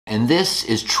and this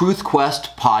is Truth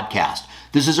Quest Podcast.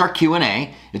 This is our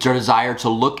Q&A. It's our desire to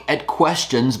look at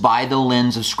questions by the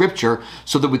lens of Scripture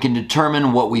so that we can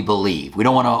determine what we believe. We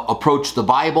don't want to approach the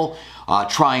Bible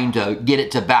trying to get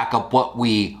it to back up what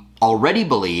we already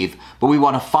believe, but we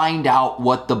want to find out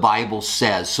what the Bible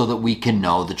says so that we can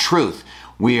know the truth.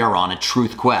 We are on a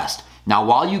truth quest. Now,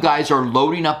 while you guys are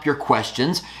loading up your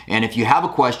questions, and if you have a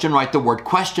question, write the word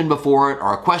question before it,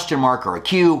 or a question mark or a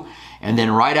Q, and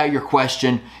then write out your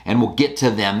question, and we'll get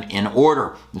to them in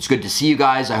order. It's good to see you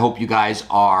guys. I hope you guys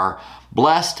are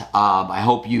blessed. I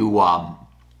hope you are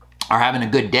having a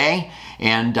good day.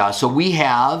 And so we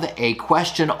have a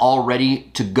question all ready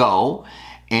to go.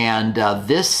 And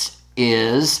this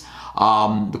is,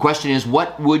 the question is,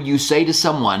 what would you say to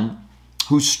someone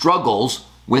who struggles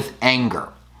with anger?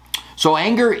 So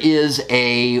anger is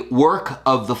a work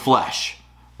of the flesh,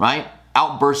 right?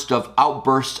 Outburst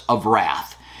of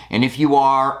wrath. And if you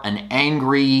are an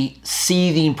angry,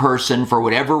 seething person for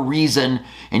whatever reason,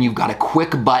 and you've got a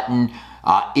quick button,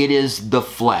 it is the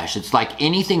flesh. It's like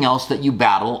anything else that you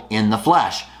battle in the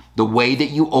flesh. The way that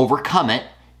you overcome it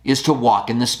is to walk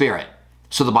in the Spirit.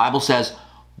 So the Bible says,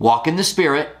 walk in the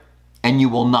Spirit, and you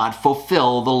will not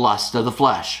fulfill the lust of the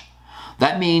flesh.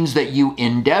 That means that you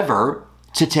endeavor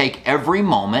to take every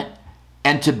moment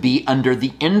and to be under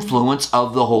the influence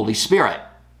of the Holy Spirit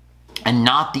and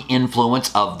not the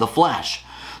influence of the flesh.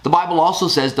 The Bible also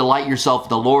says, delight yourself in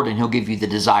the Lord and He'll give you the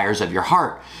desires of your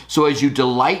heart. So as you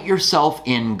delight yourself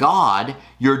in God,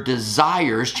 your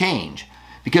desires change.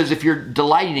 Because if you're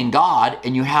delighting in God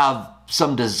and you have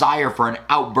some desire for an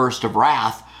outburst of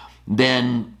wrath,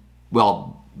 then,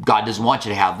 well, God doesn't want you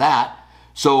to have that.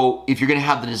 So if you're going to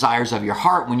have the desires of your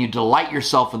heart, when you delight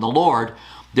yourself in the Lord,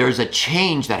 there's a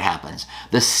change that happens.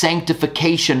 The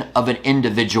sanctification of an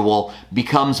individual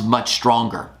becomes much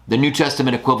stronger. The New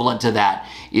Testament equivalent to that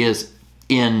is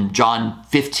in John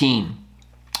 15,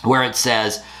 where it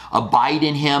says, abide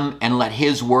in Him and let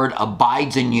His word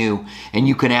abides in you, and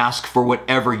you can ask for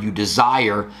whatever you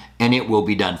desire, and it will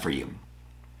be done for you.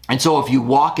 And so if you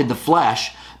walk in the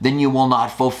flesh, then you will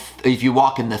not if you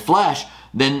walk in the flesh,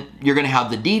 then you're going to have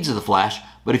the deeds of the flesh.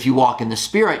 But if you walk in the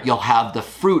Spirit, you'll have the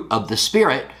fruit of the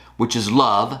Spirit, which is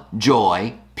love,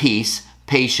 joy, peace,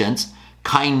 patience,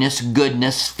 kindness,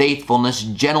 goodness, faithfulness,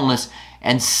 gentleness,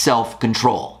 and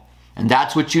self-control. And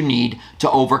that's what you need to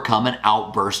overcome an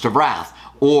outburst of wrath.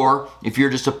 Or if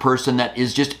you're just a person that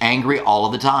is just angry all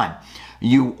of the time,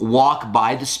 you walk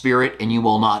by the Spirit and you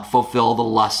will not fulfill the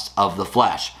lusts of the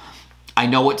flesh. I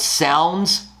know it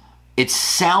sounds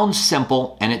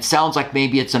simple, and it sounds like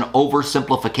maybe it's an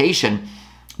oversimplification,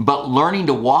 but learning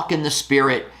to walk in the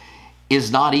Spirit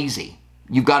is not easy.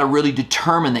 You've got to really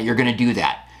determine that you're going to do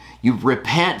that. You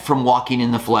repent from walking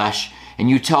in the flesh, and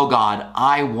you tell God,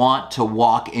 I want to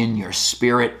walk in your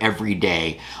Spirit every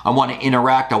day. I want to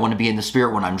interact. I want to be in the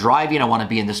Spirit when I'm driving. I want to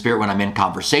be in the Spirit when I'm in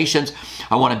conversations.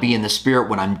 I want to be in the Spirit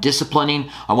when I'm disciplining.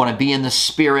 I want to be in the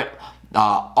Spirit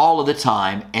all of the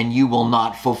time, and you will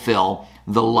not fulfill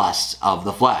the lusts of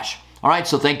the flesh. All right,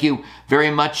 so thank you very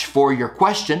much for your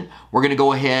question. We're going to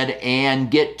go ahead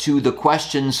and get to the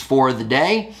questions for the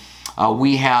day.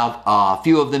 We have a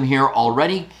few of them here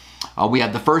already. We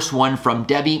have the first one from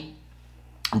Debbie.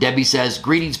 Debbie says,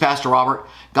 greetings, Pastor Robert.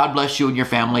 God bless you and your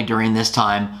family during this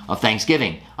time of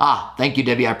Thanksgiving. Thank you,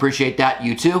 Debbie. I appreciate that.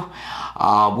 You too.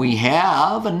 We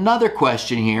have another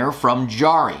question here from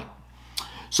Jari.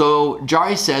 So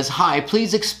Jari says, hi,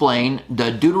 please explain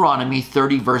the Deuteronomy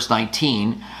 30 verse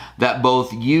 19 that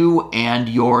both you and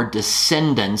your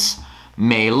descendants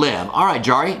may live. All right,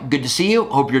 Jari, good to see you.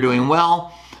 Hope you're doing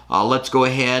well. Let's go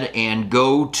ahead and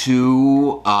go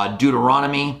to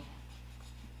Deuteronomy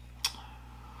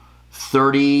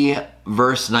 30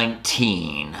 verse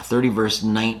 19. 30 verse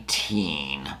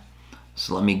 19.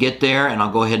 So let me get there and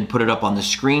I'll go ahead and put it up on the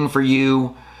screen for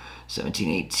you. 17,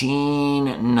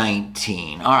 18,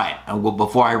 19. All right, well,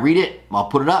 before I read it, I'll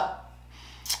put it up.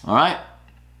 All right,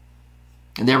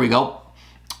 and there we go.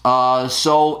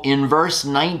 So in verse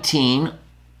 19,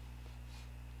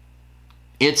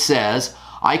 it says,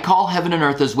 I call heaven and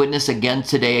earth as witness again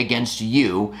today against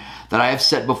you, that I have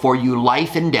set before you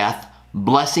life and death,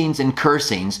 blessings and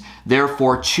cursings.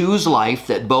 Therefore choose life,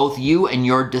 that both you and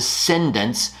your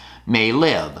descendants may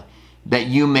live, that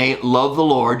you may love the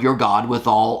Lord your God with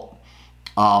all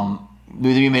that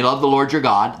you may love the Lord your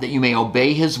God, that you may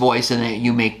obey His voice, and that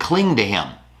you may cling to Him.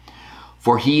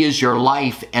 For He is your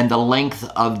life and the length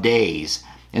of days,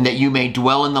 and that you may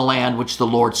dwell in the land which the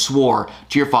Lord swore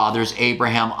to your fathers,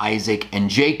 Abraham, Isaac,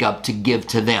 and Jacob, to give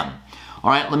to them.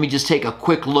 All right, let me just take a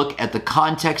quick look at the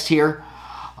context here.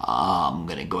 I'm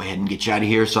going to go ahead and get you out of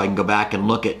here so I can go back and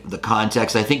look at the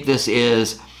context. I think this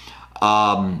is,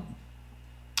 let's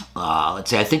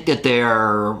see, I think that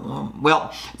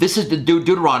this is the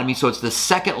Deuteronomy, so it's the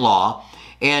second law,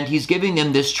 and he's giving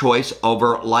them this choice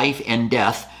over life and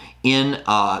death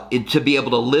to be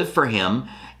able to live for him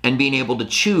and being able to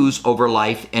choose over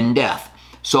life and death.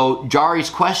 So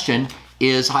Jari's question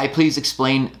is, hi, please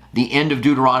explain the end of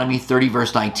Deuteronomy 30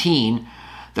 verse 19,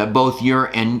 that both you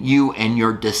and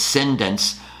your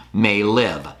descendants may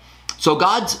live. So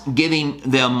God's giving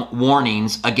them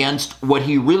warnings against what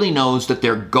he really knows that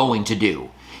they're going to do.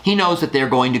 He knows that they're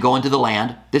going to go into the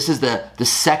land. This is the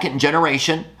second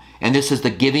generation, and this is the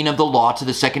giving of the law to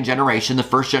the second generation. The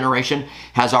first generation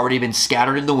has already been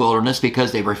scattered in the wilderness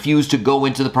because they refused to go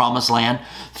into the promised land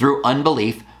through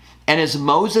unbelief. And as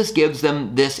Moses gives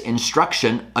them this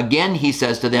instruction, again he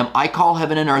says to them, I call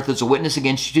heaven and earth as a witness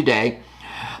against you today,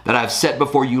 that I've set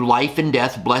before you life and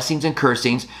death, blessings and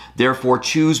cursings. Therefore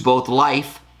choose both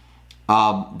life,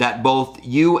 that both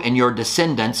you and your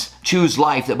descendants, choose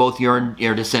life that both you and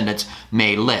your descendants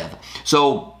may live.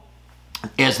 So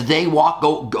as they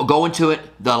go into it,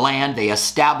 the land, they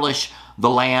establish the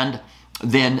land,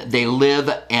 then they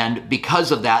live, and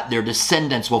because of that, their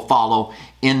descendants will follow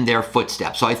in their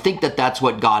footsteps. So I think that that's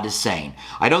what God is saying.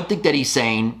 I don't think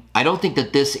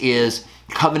that this is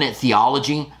covenant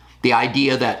theology, the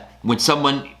idea that when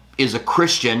someone is a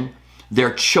Christian,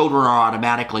 their children are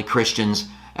automatically Christians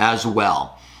as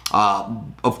well.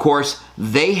 Of course,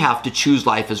 they have to choose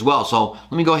life as well. So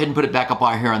let me go ahead and put it back up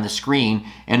here on the screen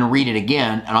and read it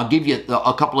again, and I'll give you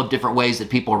a couple of different ways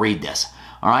that people read this.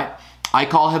 All right? I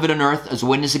call heaven and earth as a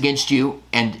witness against you,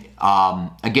 and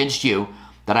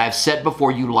that I have set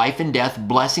before you life and death,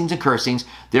 blessings and cursings.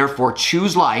 Therefore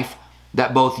choose life,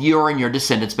 that both you and your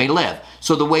descendants may live.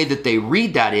 So the way that they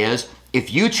read that is,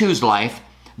 if you choose life,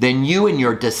 then you and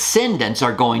your descendants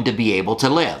are going to be able to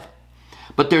live.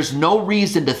 But there's no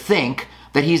reason to think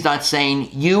that he's not saying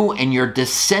you and your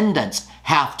descendants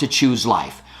have to choose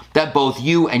life, that both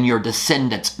you and your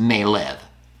descendants may live.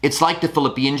 It's like the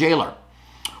Philippian jailer.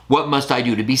 What must I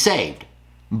do to be saved?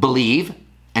 Believe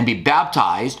and be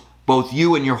baptized, both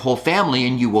you and your whole family,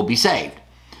 and you will be saved.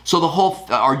 So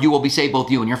you will be saved, both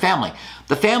you and your family.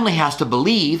 The family has to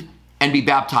believe and be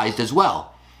baptized as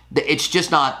well. It's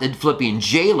just not the Philippian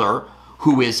jailer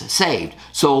who is saved.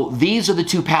 So these are the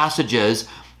two passages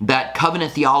that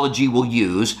covenant theology will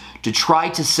use to try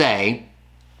to say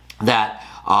that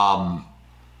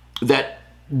that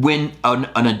when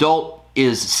an adult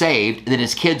is saved, then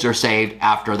his kids are saved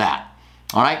after that.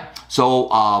 All right? So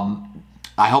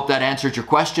I hope that answers your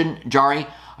question, Jari.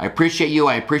 I appreciate you.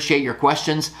 I appreciate your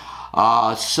questions.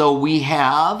 So we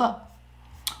have,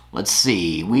 let's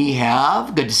see,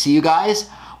 good to see you guys.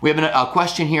 We have a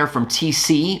question here from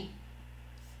TC.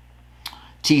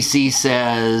 TC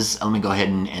says, let me go ahead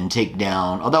and take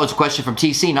down, that was a question from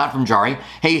TC, not from Jari.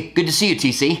 Hey, good to see you,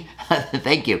 TC.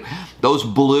 Thank you. Those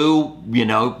blue,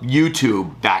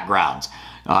 YouTube backgrounds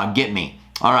get me.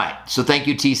 All right, so thank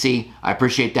you, TC. I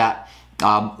appreciate that.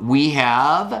 We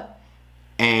have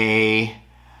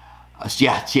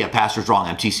yeah, Pastor's wrong.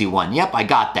 I'm TC1. Yep, I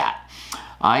got that.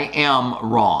 I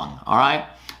am wrong. All right.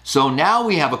 So now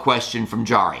we have a question from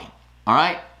Jari. All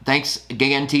right. Thanks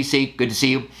again, TC. Good to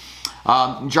see you.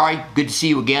 Jari, good to see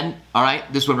you again. All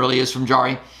right. This one really is from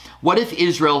Jari. What if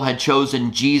Israel had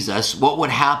chosen Jesus? What would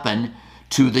happen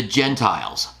to the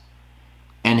Gentiles?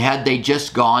 And had they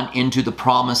just gone into the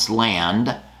promised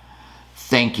land?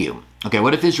 Thank you. Okay.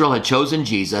 What if Israel had chosen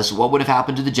Jesus? What would have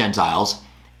happened to the Gentiles?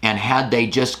 And had they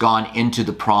just gone into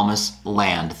the promised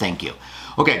land? Thank you.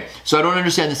 Okay, so I don't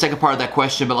understand the second part of that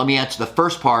question, but let me answer the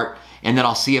first part, and then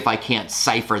I'll see if I can't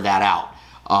cipher that out,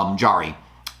 Jari.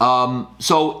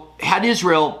 So had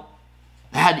Israel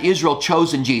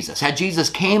chosen Jesus, had Jesus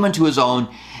came unto his own,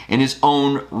 and his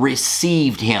own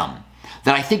received him,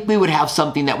 then I think we would have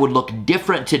something that would look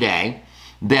different today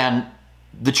than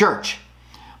the church.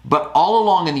 But all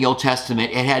along in the Old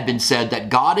Testament, it had been said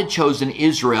that God had chosen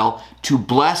Israel to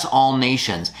bless all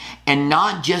nations, and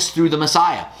not just through the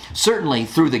Messiah. Certainly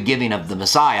through the giving of the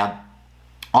Messiah,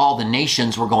 all the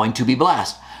nations were going to be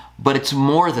blessed. But it's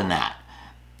more than that.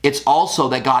 It's also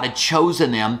that God had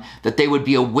chosen them, that they would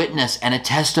be a witness and a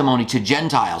testimony to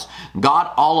Gentiles.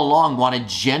 God all along wanted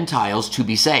Gentiles to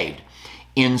be saved.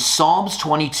 In Psalms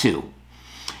 22,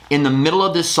 in the middle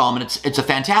of this psalm, and it's a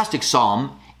fantastic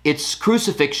psalm. It's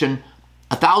crucifixion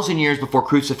 1,000 years before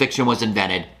crucifixion was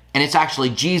invented, and it's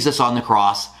actually Jesus on the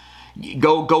cross.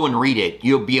 Go and read it.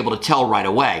 You'll be able to tell right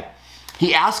away.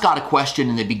 He asked God a question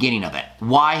in the beginning of it.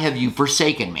 Why have you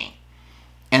forsaken me?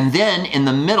 And then in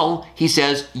the middle, he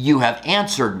says, you have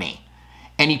answered me.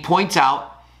 And he points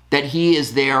out that he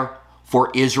is there for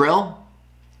Israel,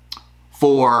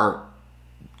 for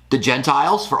the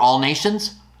Gentiles, for all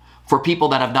nations, for people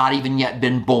that have not even yet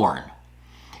been born.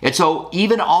 And so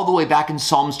even all the way back in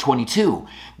Psalms 22,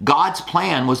 God's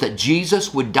plan was that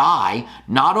Jesus would die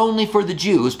not only for the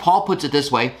Jews, Paul puts it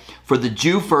this way, for the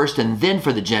Jew first and then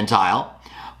for the Gentile,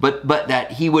 but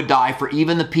that he would die for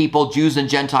even the people, Jews and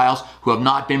Gentiles, who have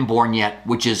not been born yet,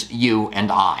 which is you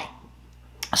and I.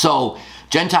 So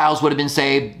Gentiles would have been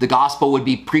saved. The gospel would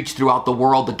be preached throughout the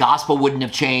world. The gospel wouldn't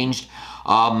have changed.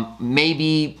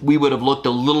 Maybe we would have looked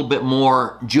a little bit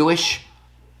more Jewish.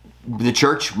 The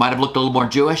church might have looked a little more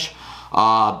Jewish.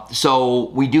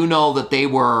 So we do know that they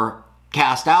were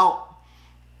cast out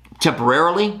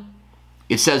temporarily.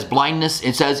 It says blindness.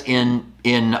 It says let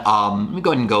me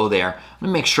go ahead and go there. Let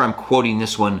me make sure I'm quoting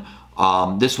this one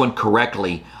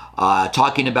correctly.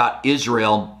 Talking about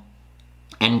Israel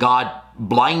and God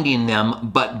blinding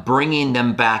them, but bringing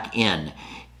them back in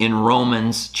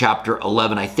Romans chapter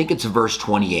 11. I think it's verse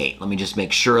 28. Let me just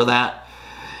make sure of that.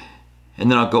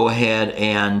 And then I'll go ahead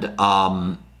and,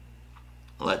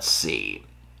 let's see.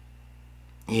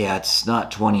 Yeah, it's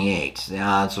not 28.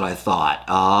 Yeah, that's what I thought.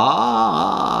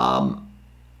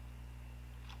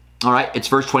 All right, it's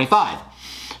verse 25.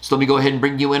 So let me go ahead and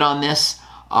bring you in on this,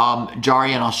 Jari,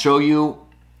 and I'll show you.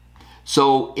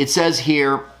 So it says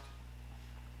here,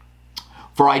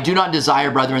 "For I do not desire,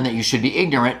 brethren, that you should be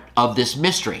ignorant of this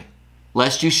mystery,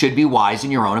 lest you should be wise in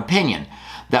your own opinion,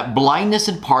 that blindness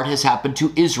in part has happened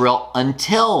to Israel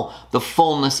until the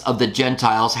fullness of the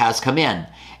Gentiles has come in,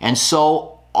 and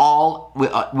so all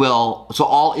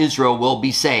Israel will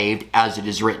be saved, as it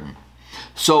is written."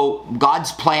 So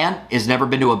God's plan has never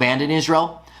been to abandon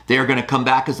Israel. They are going to come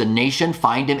back as a nation,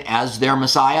 find him as their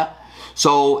Messiah.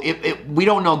 So we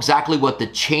don't know exactly what the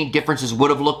differences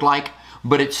would have looked like,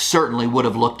 but it certainly would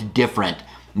have looked different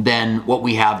than what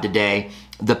we have today.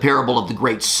 The parable of the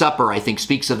Great Supper, I think,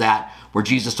 speaks of that, where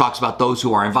Jesus talks about those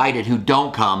who are invited who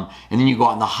don't come, and then you go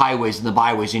out on the highways and the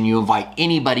byways and you invite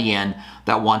anybody in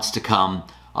that wants to come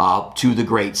to the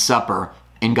Great Supper,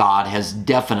 and God has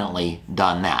definitely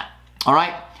done that. All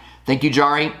right. Thank you,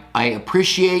 Jari. I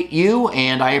appreciate you,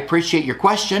 and I appreciate your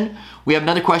question. We have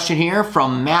another question here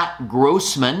from Matt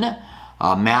Grossman.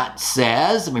 Matt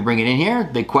says, let me bring it in here,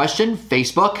 big question,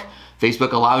 Facebook.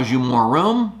 Facebook allows you more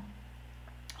room,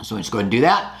 so let's go ahead and do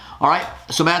that. All right,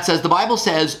 so Matt says, the Bible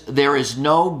says there is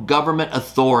no government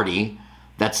authority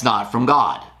that's not from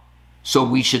God, so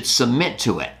we should submit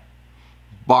to it,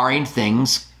 bearing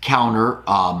things counter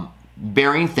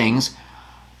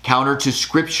to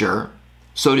Scripture.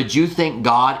 So did you think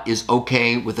God is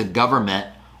okay with a government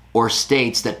or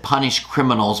states that punish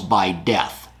criminals by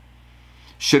death?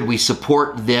 Should we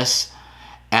support this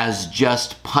as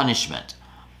just punishment?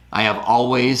 I have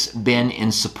always been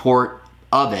in support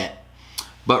of it,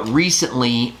 but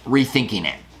recently rethinking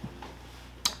it.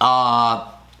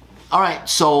 All right,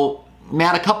 so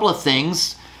Matt, a couple of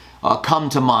things come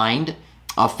to mind.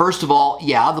 First of all,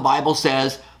 yeah, the Bible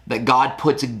says that God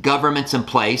puts governments in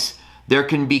place. There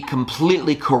can be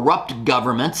completely corrupt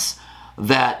governments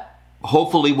that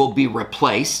hopefully will be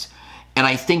replaced. And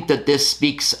I think that this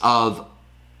speaks of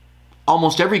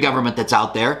almost every government that's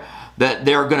out there, that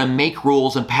they're going to make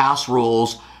rules and pass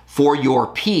rules for your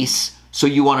peace, so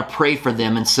you want to pray for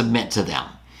them and submit to them.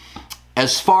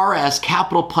 As far as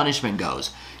capital punishment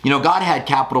goes, you know, God had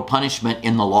capital punishment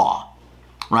in the law,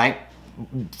 right?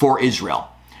 For Israel.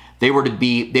 They were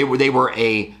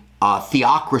a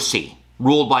theocracy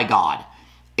ruled by God.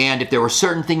 And if there were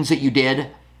certain things that you did,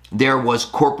 there was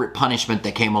corporate punishment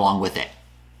that came along with it.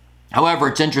 However,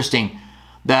 it's interesting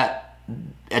that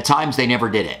at times they never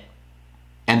did it,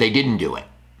 and they didn't do it.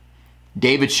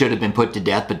 David should have been put to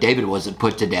death, but David wasn't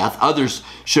put to death. Others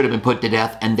should have been put to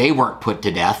death, and they weren't put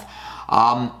to death.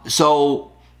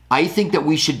 So I think that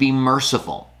we should be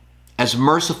merciful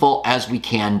as we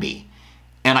can be.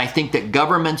 And I think that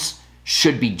governments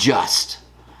should be just.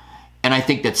 And I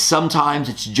think that sometimes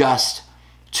it's just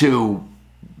to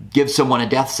give someone a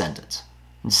death sentence,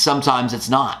 and sometimes it's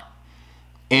not.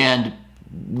 And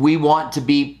we want to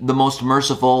be the most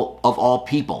merciful of all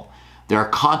people. There are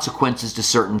consequences to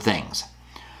certain things.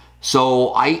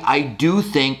 So I do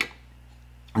think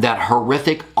that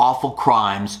horrific, awful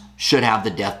crimes should have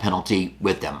the death penalty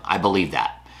with them. I believe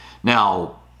that.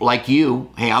 Now, like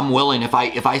you, hey, I'm willing, if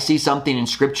I see something in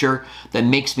Scripture that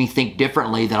makes me think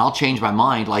differently, then I'll change my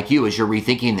mind, like you, as you're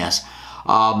rethinking this.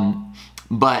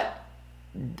 But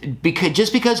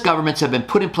just because governments have been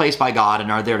put in place by God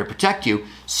and are there to protect you,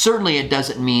 certainly it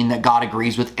doesn't mean that God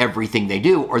agrees with everything they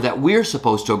do, or that we're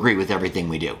supposed to agree with everything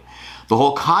we do. The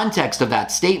whole context of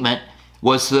that statement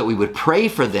was so that we would pray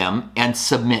for them and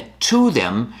submit to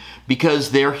them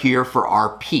because they're here for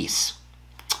our peace.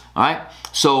 All right?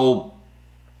 So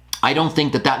I don't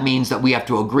think that that means that we have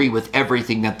to agree with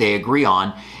everything that they agree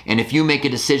on. And if you make a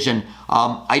decision,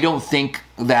 I don't think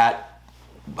that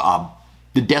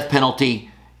the death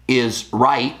penalty is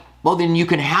right, well, then you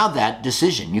can have that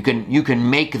decision. You can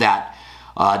make that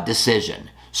decision.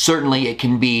 Certainly it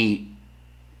can be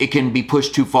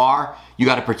pushed too far. You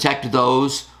got to protect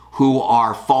those who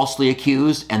are falsely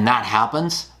accused, and that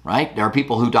happens, right? There are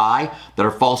people who die that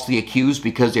are falsely accused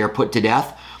because they are put to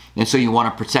death, and so you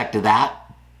want to protect that.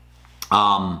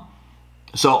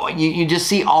 So you just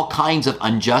see all kinds of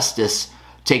injustice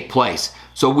take place.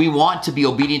 So we want to be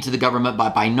obedient to the government,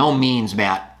 but by no means,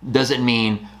 Matt, doesn't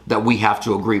mean that we have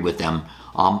to agree with them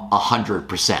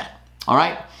 100%. All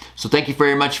right? So thank you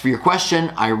very much for your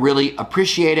question. I really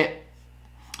appreciate it.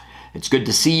 It's good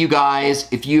to see you guys.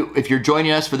 If you're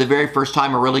joining us for the very first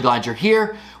time, we're really glad you're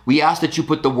here. We ask that you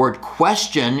put the word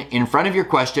question in front of your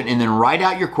question and then write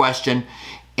out your question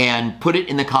and put it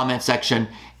in the comment section,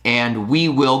 and we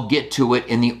will get to it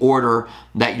in the order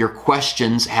that your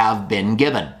questions have been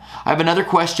given. I have another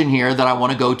question here that I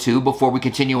want to go to before we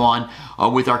continue on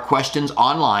with our questions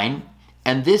online,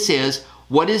 and this is,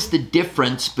 what is the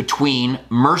difference between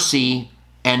mercy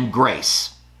and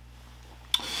grace?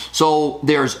 So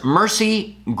there's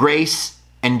mercy, grace,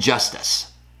 and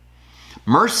justice.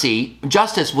 Mercy,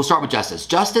 justice, we'll start with justice.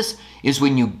 Justice is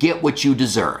when you get what you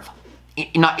deserve,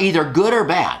 not either good or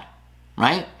bad,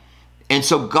 right? And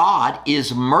so God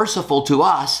is merciful to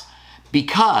us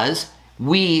because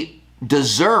we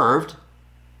deserved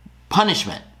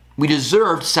punishment. We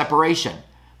deserved separation.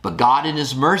 But God in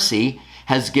His mercy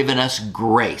has given us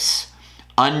grace,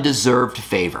 undeserved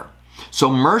favor.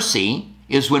 So mercy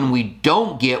is when we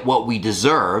don't get what we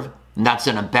deserve, and that's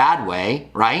in a bad way,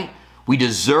 right? We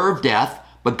deserve death,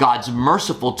 but God's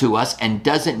merciful to us and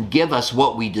doesn't give us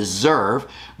what we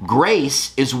deserve.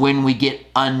 Grace is when we get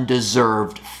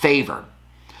undeserved favor.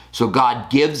 So God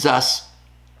gives us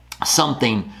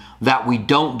something that we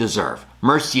don't deserve.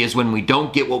 Mercy is when we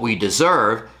don't get what we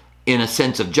deserve in a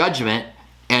sense of judgment,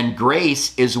 and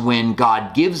grace is when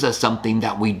God gives us something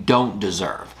that we don't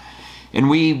deserve. And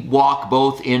we walk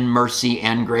both in mercy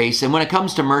and grace. And when it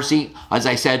comes to mercy, as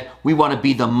I said, we want to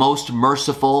be the most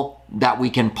merciful that we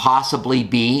can possibly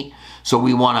be. So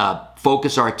we want to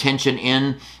focus our attention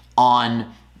in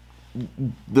on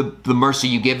the mercy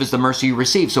you give is the mercy you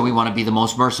receive. So we want to be the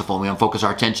most merciful. We want to focus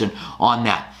our attention on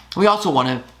that. We also want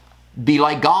to be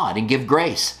like God and give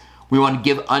grace. We want to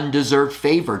give undeserved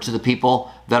favor to the people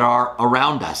that are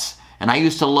around us. And I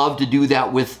used to love to do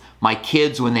that with my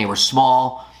kids when they were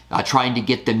small. Trying to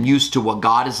get them used to what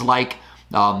God is like,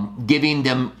 giving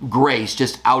them grace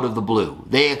just out of the blue.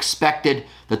 They expected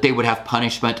that they would have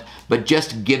punishment, but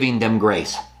just giving them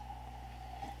grace.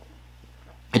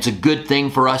 It's a good thing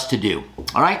for us to do.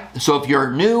 All right? So if you're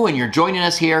new and you're joining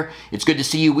us here, it's good to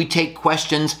see you. We take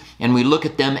questions and we look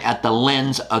at them at the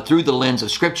lens, through the lens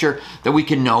of Scripture, that we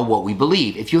can know what we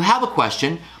believe. If you have a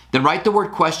question, then write the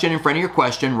word question in front of your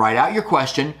question, write out your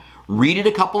question, read it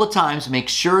a couple of times, make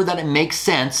sure that it makes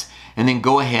sense, and then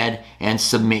go ahead and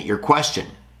submit your question.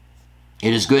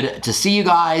 It is good to see you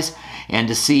guys and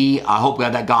to see, I hope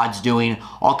that God's doing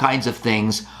all kinds of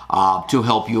things to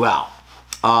help you out.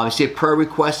 I see a prayer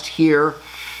request here.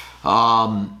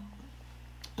 So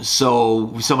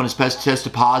someone has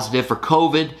tested positive for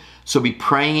COVID, so be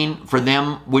praying for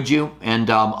them, would you? And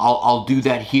I'll do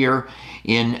that here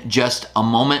in just a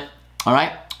moment. All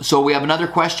right, so we have another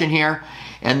question here.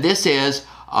 And this is,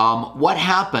 what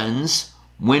happens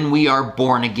when we are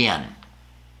born again?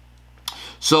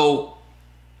 So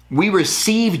we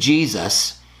receive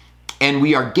Jesus and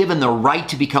we are given the right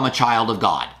to become a child of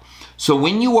God. So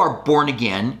when you are born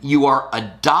again, you are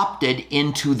adopted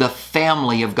into the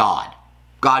family of God.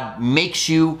 God makes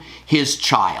you His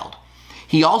child.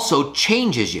 He also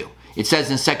changes you. It says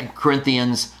in 2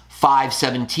 Corinthians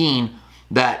 5:17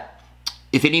 that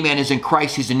if any man is in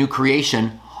Christ, he's a new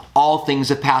creation. All things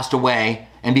have passed away,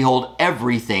 and behold,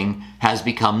 everything has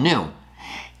become new.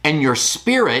 And your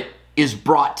spirit is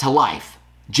brought to life.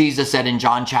 Jesus said in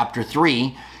John chapter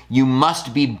 3, you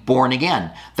must be born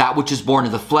again. That which is born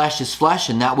of the flesh is flesh,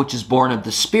 and that which is born of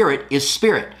the spirit is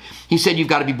spirit. He said you've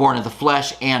got to be born of the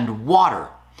flesh and water.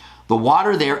 The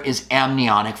water there is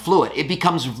amniotic fluid. It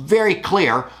becomes very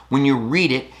clear when you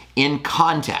read it in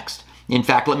context. In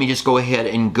fact, let me just go ahead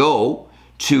and go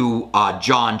to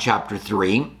John chapter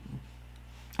 3.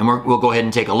 And we'll go ahead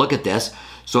and take a look at this.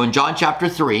 So in John chapter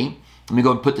 3, let me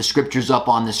go and put the scriptures up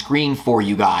on the screen for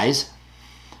you guys.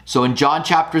 So in John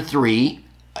chapter 3,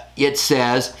 it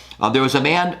says, there was a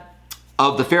man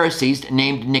of the Pharisees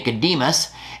named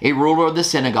Nicodemus, a ruler of the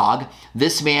synagogue.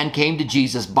 This man came to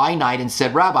Jesus by night and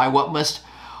said, Rabbi, what must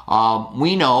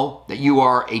we know that you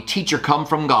are a teacher come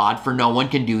from God, for no one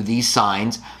can do these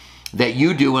signs that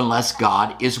you do unless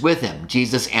God is with him.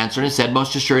 Jesus answered and said,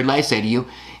 most assuredly I say to you,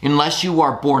 unless you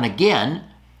are born again,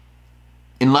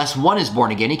 unless one is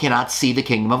born again, he cannot see the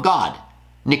kingdom of God.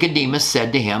 Nicodemus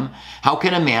said to him, how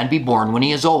can a man be born when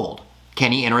he is old?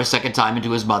 Can he enter a second time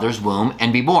into his mother's womb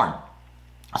and be born?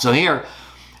 So here,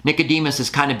 Nicodemus is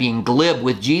kind of being glib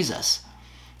with Jesus.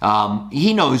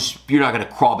 He knows you're not going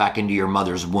to crawl back into your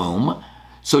mother's womb.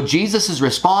 So Jesus'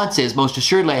 response is, most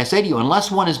assuredly I say to you, unless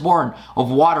one is born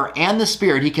of water and the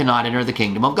Spirit, he cannot enter the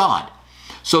kingdom of God.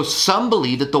 So some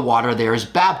believe that the water there is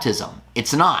baptism.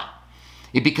 It's not.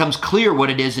 It becomes clear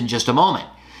what it is in just a moment.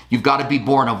 You've got to be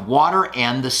born of water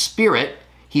and the Spirit.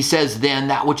 He says then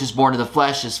that which is born of the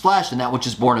flesh is flesh, and that which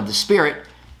is born of the Spirit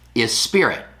is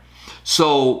spirit.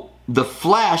 So the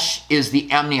flesh is the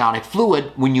amniotic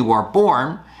fluid when you are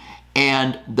born,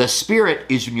 and the Spirit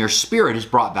is when your spirit is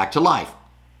brought back to life.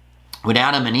 When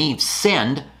Adam and Eve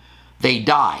sinned, they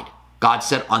died. God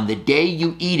said, on the day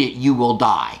you eat it, you will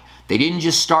die. They didn't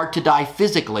just start to die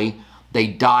physically, they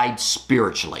died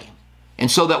spiritually.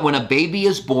 And so that when a baby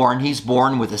is born, he's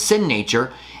born with a sin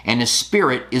nature, and his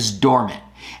spirit is dormant.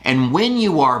 And when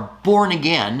you are born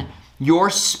again,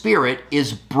 your spirit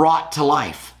is brought to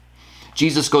life.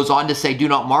 Jesus goes on to say, do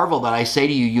not marvel that I say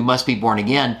to you, you must be born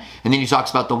again. And then he talks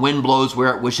about the wind blows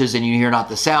where it wishes and you hear not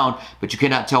the sound, but you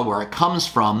cannot tell where it comes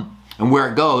from and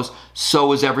where it goes.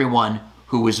 So is everyone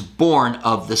who is born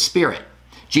of the Spirit.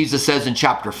 Jesus says in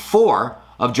chapter 4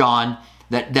 of John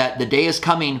that the day is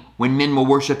coming when men will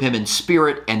worship him in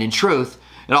spirit and in truth.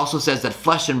 It also says that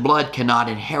flesh and blood cannot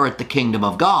inherit the kingdom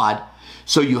of God.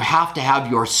 So you have to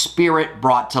have your spirit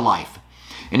brought to life.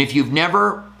 And if you've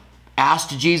never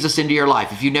asked Jesus into your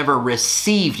life, if you never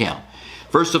received him,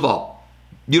 first of all,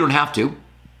 you don't have to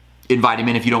invite him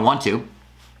in if you don't want to.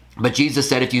 But Jesus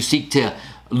said if you seek to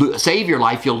save your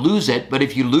life, you'll lose it. But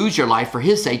if you lose your life for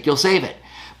his sake, you'll save it.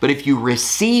 But if you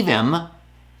receive him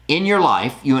in your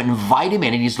life, you invite him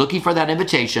in, and he's looking for that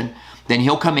invitation, then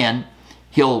he'll come in.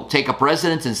 He'll take up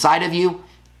residence inside of you.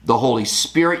 The Holy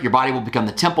Spirit, your body will become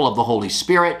the temple of the Holy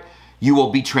Spirit. You will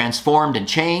be transformed and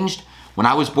changed. When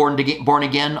I was born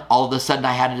again, all of a sudden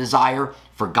I had a desire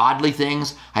for godly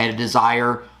things. I had a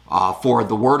desire for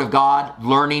the Word of God,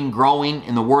 learning, growing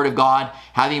in the Word of God,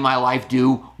 having my life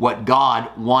do what God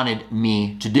wanted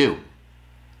me to do.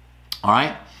 All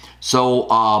right?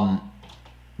 So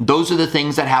those are the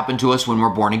things that happen to us when we're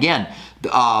born again.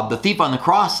 The thief on the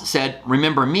cross said,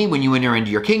 remember me when you enter into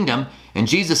your kingdom. And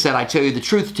Jesus said, I tell you the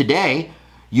truth, today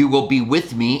you will be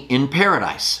with me in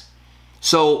paradise.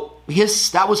 So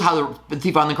that was how the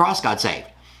thief on the cross got saved.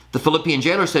 The Philippian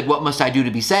jailer said, what must I do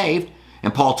to be saved?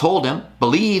 And Paul told him,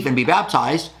 believe and be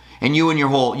baptized, and you and your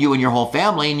whole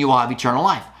family, and you will have eternal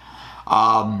life.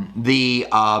 The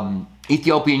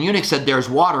Ethiopian eunuch said, there's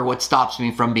water, what stops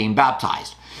me from being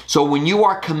baptized? So when you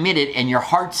are committed and your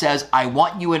heart says, I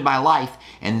want you in my life,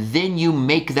 and then you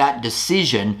make that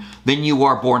decision, then you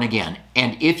are born again.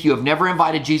 And if you have never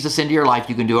invited Jesus into your life,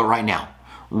 you can do it right now.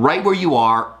 Right where you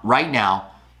are, right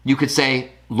now, you could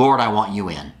say, Lord, I want you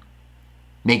in.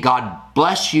 May God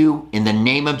bless you in the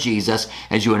name of Jesus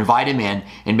as you invite him in,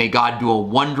 and may God do a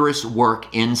wondrous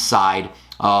work inside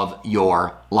of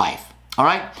your life. All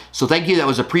right, so thank you. That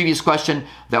was a previous question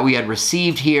that we had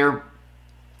received here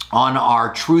on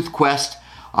our Truth Quest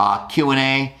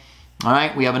Q&A. All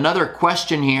right, we have another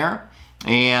question here,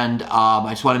 and I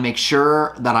just want to make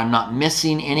sure that I'm not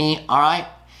missing any. All right,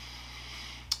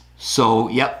 so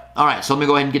yep. All right, so let me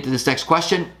go ahead and get to this next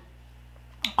question.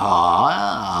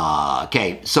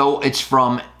 Okay, so it's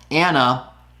from Anna.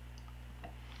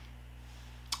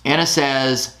 Anna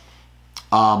says,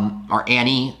 or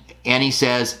Annie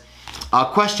says,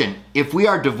 question, if we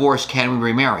are divorced, can we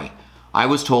remarry? I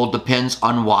was told depends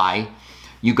on why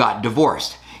you got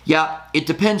divorced. Yeah, it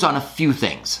depends on a few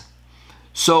things.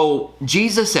 So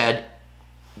Jesus said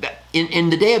that in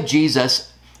the day of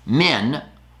Jesus, men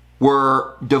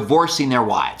were divorcing their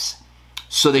wives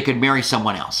so they could marry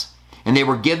someone else. And they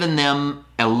were giving them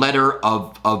a letter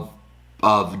of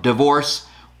divorce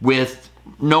with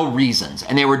no reasons.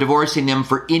 And they were divorcing them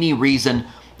for any reason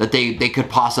that they could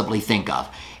possibly think of.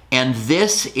 And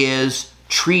this is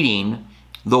treating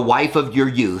the wife of your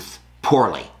youth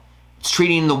poorly. It's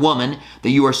treating the woman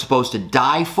that you are supposed to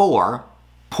die for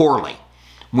poorly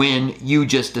when you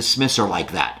just dismiss her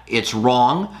like that. It's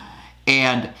wrong.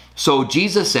 And so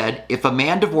Jesus said, if a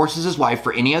man divorces his wife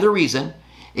for any other reason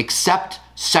except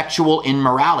sexual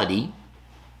immorality,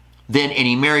 and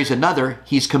he marries another,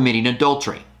 he's committing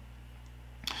adultery.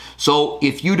 So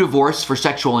if you divorce for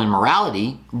sexual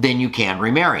immorality, then you can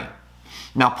remarry.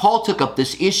 Now, Paul took up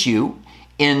this issue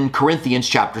in Corinthians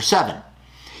chapter 7.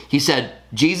 He said,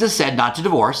 Jesus said not to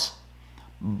divorce,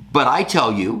 but I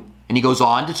tell you, and he goes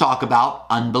on to talk about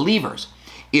unbelievers.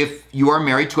 If you are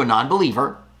married to a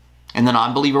non-believer and the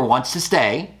non-believer wants to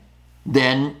stay,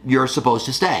 then you're supposed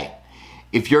to stay.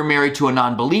 If you're married to a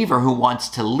non-believer who wants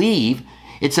to leave,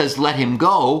 it says, let him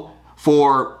go,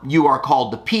 for you are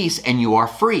called to peace and you are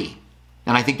free.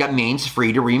 And I think that means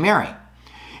free to remarry.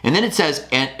 And then it says,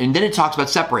 and then it talks about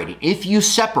separating. If you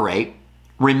separate,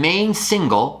 remain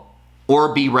single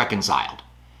or be reconciled.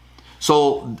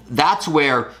 So that's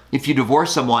where if you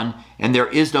divorce someone and there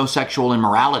is no sexual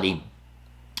immorality,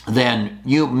 then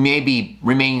you may be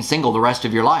remaining single the rest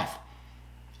of your life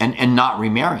and not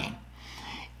remarrying.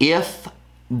 If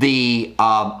the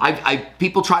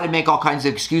people try to make all kinds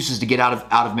of excuses to get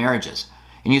out of marriages,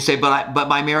 and you say, but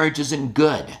my marriage isn't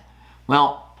good.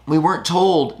 Well, we weren't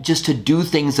told just to do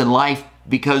things in life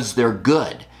because they're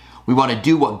good. We want to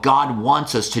do what God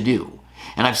wants us to do.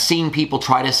 And I've seen people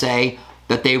try to say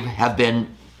that they have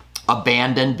been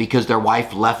abandoned because their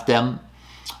wife left them,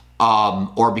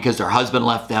 or because their husband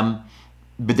left them,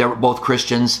 but they're both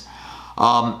Christians.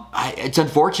 It's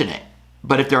unfortunate.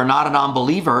 But if they're not a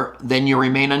non-believer, then you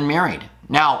remain unmarried.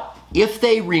 Now, if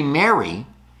they remarry,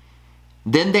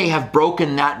 then they have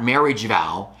broken that marriage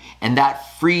vow, and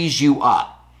that frees you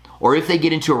up. Or if they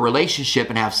get into a relationship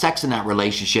and have sex in that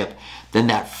relationship, then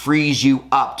that frees you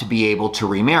up to be able to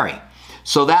remarry.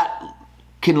 So that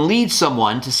can lead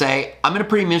someone to say, I'm in a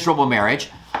pretty miserable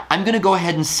marriage. I'm going to go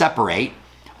ahead and separate.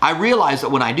 I realize that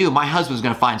when I do, my husband's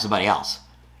going to find somebody else.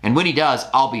 And when he does,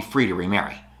 I'll be free to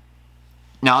remarry.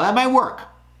 Now, that might work.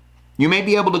 You may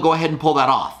be able to go ahead and pull that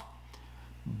off.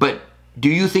 But do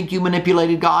you think you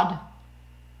manipulated God?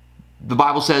 The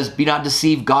Bible says, be not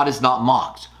deceived, God is not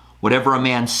mocked. Whatever a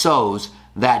man sows,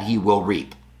 that he will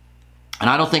reap.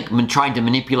 And I don't think trying to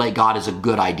manipulate God is a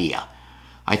good idea.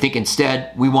 I think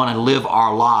instead we want to live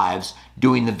our lives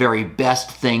doing the very best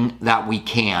thing that we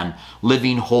can,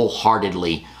 living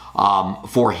wholeheartedly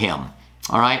for Him.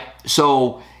 All right?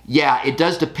 So, yeah, it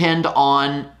does depend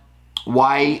on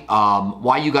why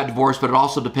you got divorced, but it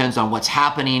also depends on what's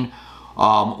happening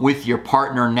with your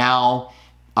partner now.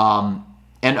 And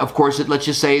of course, let's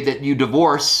just say that you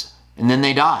divorce and then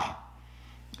they die.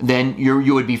 Then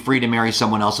you would be free to marry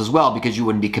someone else as well, because you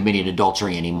wouldn't be committing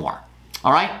adultery anymore.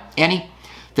 All right, Annie,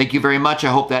 thank you very much.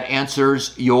 I hope that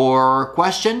answers your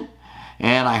question,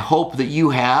 and I hope that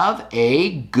you have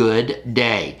a good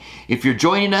day. If you're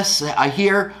joining us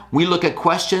here, we look at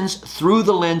questions through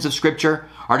the lens of Scripture.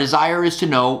 Our desire is to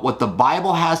know what the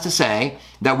Bible has to say,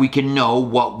 that we can know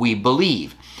what we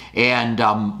believe. And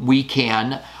we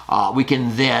can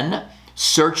then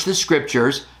search the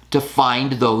Scriptures to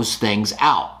find those things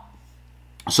out.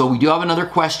 So we do have another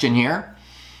question here.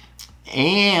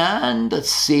 And let's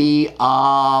see.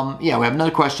 Yeah, we have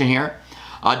another question here.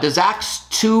 Does Acts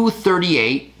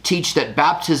 2:38 teach that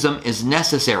baptism is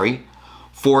necessary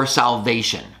for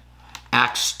salvation?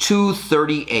 Acts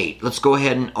 2:38. Let's go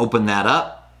ahead and open that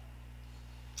up.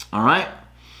 All right.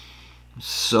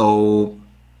 So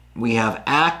we have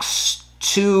Acts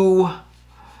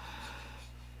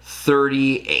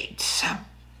 2:38.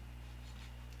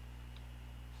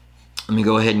 Let me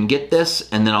go ahead and get this,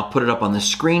 and then I'll put it up on the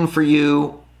screen for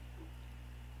you.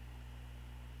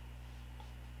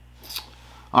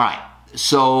 All right,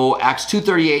 so Acts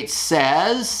 2:38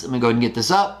 says, let me go ahead and get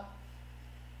this up.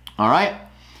 All right.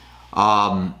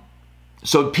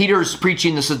 So Peter's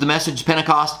preaching, this is the message of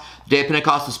Pentecost. The day of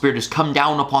Pentecost, the Spirit has come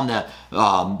down upon the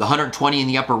 120 in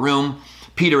the upper room.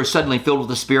 Peter is suddenly filled with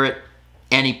the Spirit,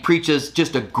 and he preaches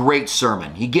just a great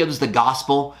sermon. He gives the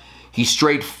gospel. He's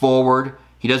straightforward.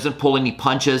 He doesn't pull any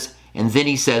punches. And then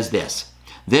he says this.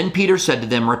 Then Peter said to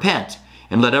them, repent,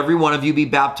 and let every one of you be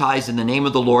baptized in the name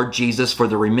of the Lord Jesus for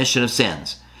the remission of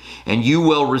sins, and you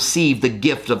will receive the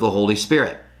gift of the Holy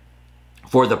Spirit.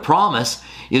 For the promise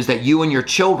is that you and your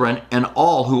children and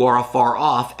all who are afar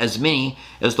off, as many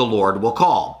as the Lord will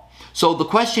call. So the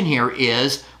question here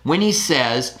is, when he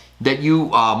says that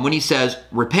when he says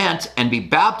repent and be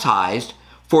baptized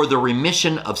for the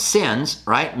remission of sins,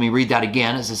 right? Let me read that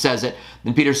again as it says it.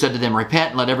 Then Peter said to them, repent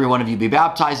and let every one of you be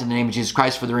baptized in the name of Jesus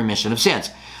Christ for the remission of sins.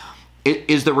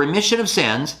 Is the remission of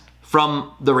sins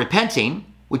from the repenting,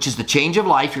 which is the change of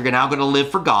life? You're now going to live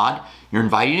for God. You're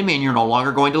inviting Him in. You're no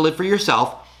longer going to live for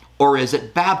yourself. Or is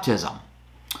it baptism?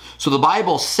 So the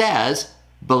Bible says,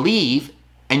 believe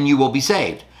and you will be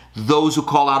saved. those who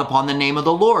call out upon the name of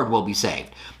the Lord will be saved.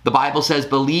 The Bible says,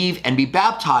 believe and be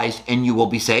baptized and you will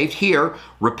be saved. Here,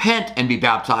 repent and be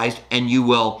baptized and you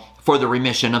will, for the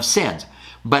remission of sins.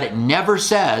 But it never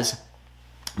says,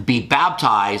 be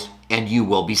baptized and you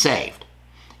will be saved.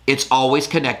 It's always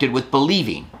connected with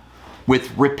believing,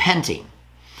 with repenting.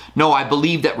 No, I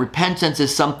believe that repentance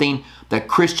is something that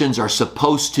Christians are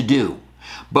supposed to do.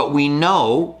 But we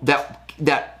know that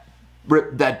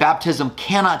baptism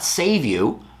cannot save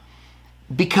you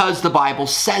because the Bible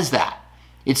says that.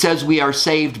 It says we are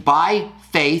saved by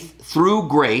faith through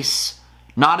grace,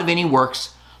 not of any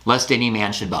works, lest any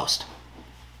man should boast.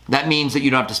 That means that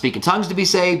you don't have to speak in tongues to be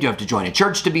saved. You don't have to join a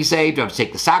church to be saved. You don't have to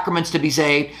take the sacraments to be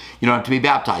saved. You don't have to be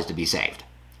baptized to be saved.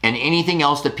 And anything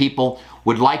else that people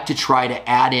would like to try to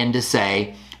add in to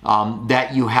say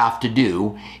that you have to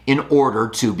do in order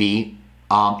to be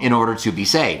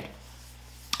saved.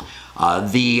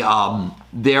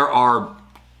 There are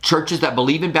churches that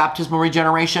believe in baptismal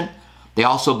regeneration. They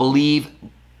also believe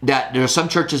that there are some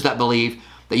churches that believe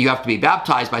that you have to be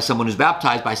baptized by someone who's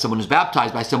baptized by someone who's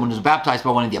baptized by someone who's baptized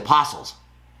by one of the apostles.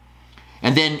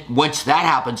 And then once that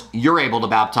happens, you're able to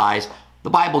baptize. The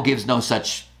Bible gives no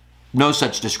such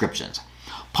descriptions.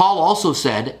 Paul also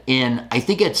said in, I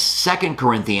think it's 2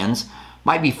 Corinthians,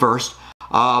 might be 1st,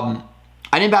 I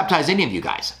didn't baptize any of you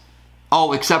guys.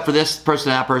 Oh, except for this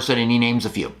person and that person, and he names a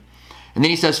few. And then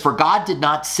he says, for God did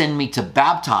not send me to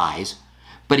baptize,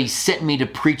 but he sent me to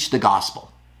preach the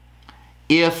gospel.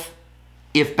 If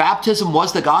baptism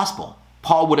was the gospel,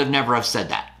 Paul would have never have said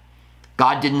that.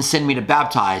 God didn't send me to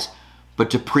baptize, but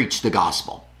to preach the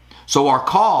gospel. So our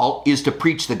call is to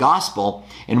preach the gospel,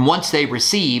 and once they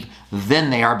receive, then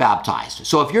they are baptized.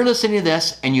 So if you're listening to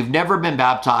this and you've never been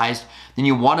baptized, then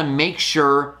you want to make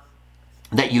sure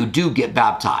that you do get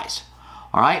baptized.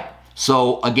 All right?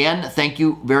 So again, thank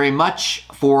you very much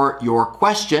for your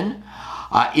question.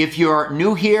 If you're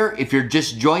new here, if you're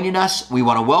just joining us, we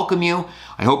want to welcome you.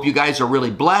 I hope you guys are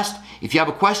really blessed. If you have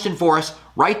a question for us,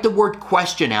 write the word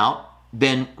question out,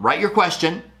 then write your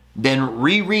question, then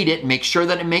reread it, make sure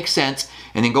that it makes sense,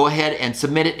 and then go ahead and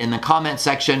submit it in the comment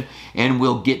section, and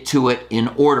we'll get to it in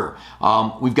order.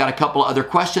 We've got a couple of other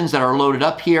questions that are loaded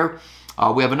up here.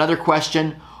 We have another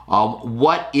question.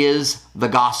 What is the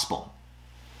gospel?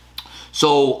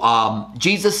 So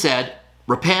Jesus said,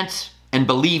 repent and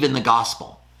believe in the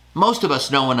gospel. Most of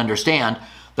us know and understand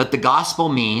that the gospel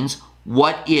means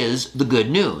what is the good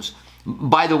news.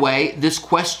 By the way, this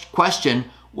question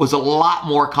was a lot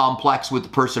more complex with the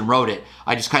person wrote it.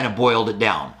 I just kind of boiled it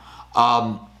down.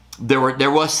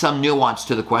 There was some nuance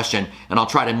to the question, and I'll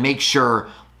try to make sure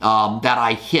that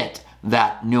I hit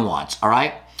that nuance, all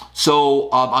right? So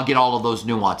I'll get all of those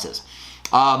nuances.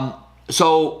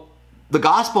 So the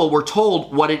gospel, we're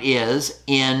told what it is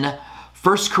in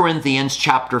 1 Corinthians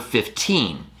chapter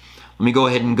 15. Let me go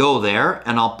ahead and go there,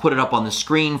 and I'll put it up on the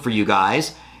screen for you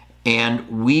guys,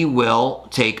 and we will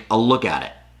take a look at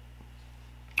it.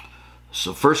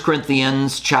 So 1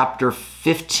 Corinthians chapter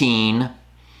 15,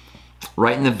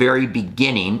 right in the very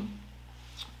beginning.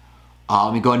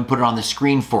 Let me go ahead and put it on the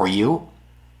screen for you.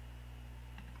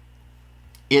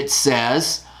 It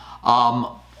says,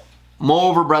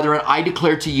 moreover, brethren, I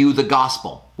declare to you the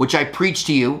gospel, which I preach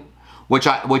to you,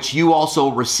 which you also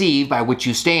receive, by which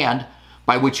you stand,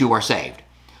 by which you are saved.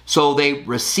 So they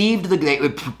received,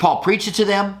 Paul preached it to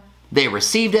them, they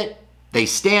received it, they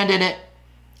stand in it,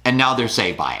 and now they're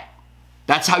saved by it.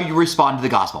 That's how you respond to the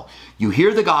gospel. You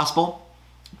hear the gospel,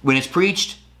 when it's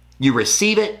preached, you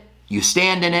receive it, you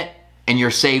stand in it, and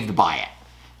you're saved by it.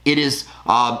 It is,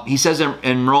 he says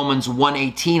in Romans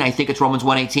 1:18, I think it's Romans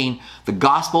 1:18, the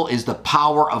gospel is the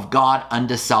power of God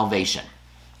unto salvation.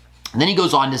 And then he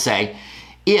goes on to say,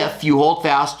 if you hold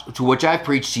fast to which I have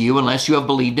preached to you, unless you have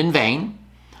believed in vain,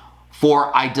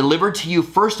 for I delivered to you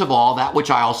first of all that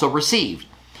which I also received.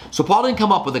 So Paul didn't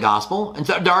come up with the gospel, and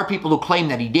there are people who claim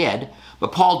that he did,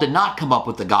 but Paul did not come up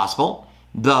with the gospel.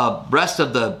 The rest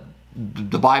of the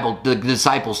Bible, the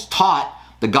disciples taught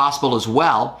the gospel as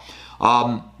well,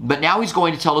 but now he's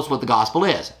going to tell us what the gospel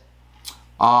is,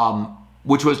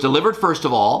 which was delivered first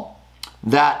of all,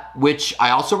 that which I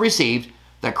also received,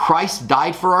 that Christ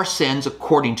died for our sins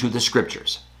according to the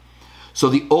scriptures. So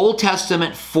the Old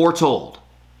Testament foretold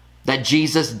that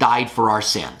Jesus died for our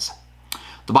sins.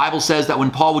 The Bible says that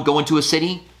when Paul would go into a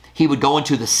city, he would go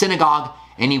into the synagogue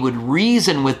and he would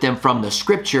reason with them from the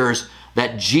scriptures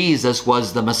that Jesus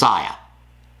was the Messiah.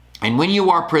 And when you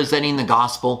are presenting the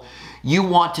gospel, you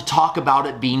want to talk about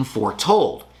it being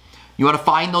foretold. You want to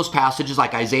find those passages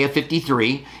like Isaiah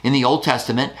 53 in the Old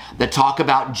Testament that talk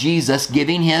about Jesus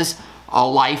giving his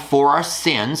life for our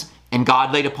sins and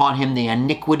God laid upon him the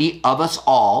iniquity of us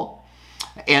all.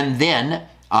 And then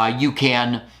you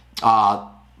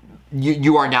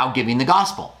are now giving the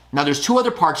gospel. Now there's two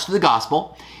other parts to the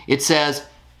gospel. It says,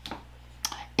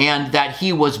 and that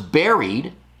he was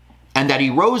buried and that he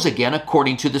rose again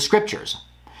according to the scriptures.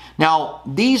 Now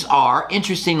these are,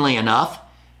 interestingly enough,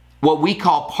 what we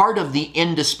call part of the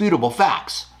indisputable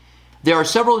facts. There are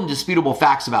several indisputable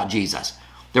facts about Jesus.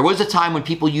 There was a time when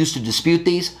people used to dispute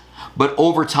these, but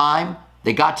over time,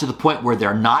 they got to the point where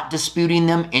they're not disputing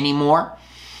them anymore.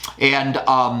 And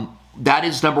that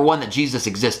is, number one, that Jesus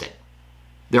existed.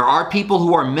 There are people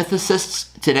who are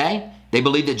mythicists today. They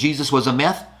believe that Jesus was a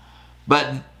myth,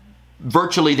 but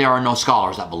virtually there are no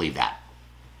scholars that believe that.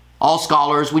 All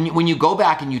scholars, when you go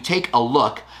back and you take a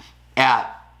look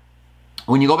at,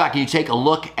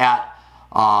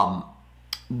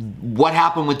 what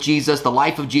happened with Jesus, the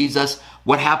life of Jesus,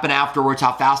 what happened afterwards,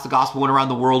 how fast the gospel went around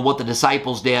the world, what the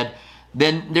disciples did,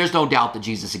 then there's no doubt that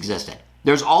Jesus existed.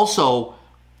 There's also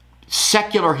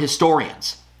secular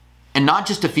historians, and not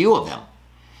just a few of them.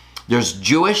 There's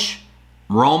Jewish,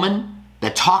 Roman,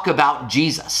 that talk about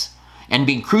Jesus and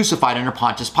being crucified under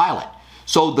Pontius Pilate.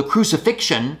 So the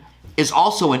crucifixion is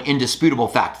also an indisputable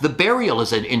fact. The burial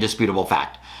is an indisputable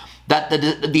fact. That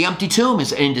the empty tomb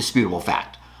is an indisputable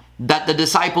fact. That the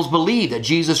disciples believed that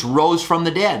Jesus rose from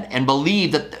the dead and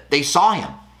believed that they saw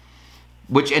him.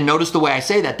 And notice the way I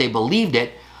say that, they believed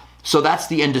it. So that's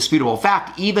the indisputable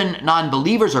fact. Even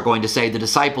non-believers are going to say the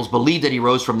disciples believed that he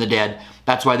rose from the dead.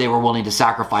 That's why they were willing to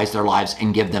sacrifice their lives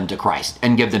and give them to Christ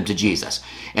and give them to Jesus.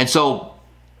 And so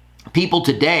people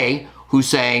today who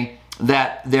say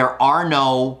that there are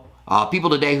no,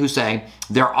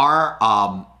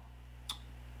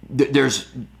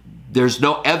 there's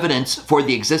no evidence for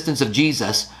the existence of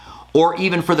Jesus or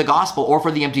even for the gospel or for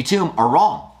the empty tomb are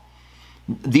wrong.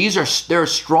 There's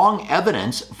strong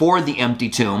evidence for the empty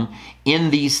tomb in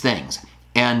these things.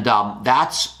 And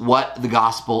that's what the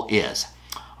gospel is.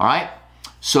 All right.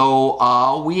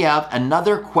 So we have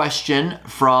another question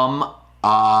from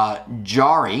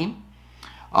Jari.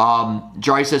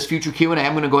 Jari says, future Q&A.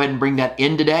 I'm going to go ahead and bring that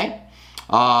in today.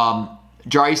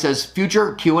 Jari says,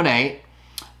 future Q&A.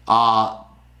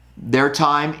 Their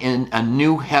time in a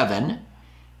new heaven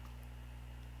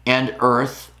and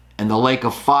earth and the lake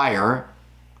of fire,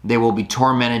 they will be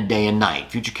tormented day and night.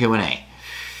 Future Q&A.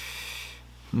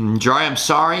 Jari, I'm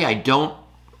sorry, I don't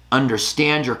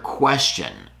understand your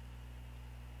question.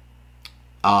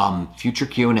 Future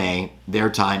Q&A, their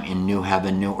time in new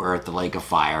heaven, new earth, the lake of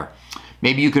fire.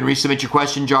 Maybe you can resubmit your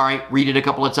question, Jari. Read it a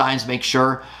couple of times, make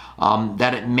sure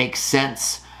that it makes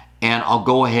sense. And I'll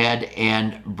go ahead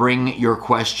and bring your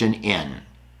question in.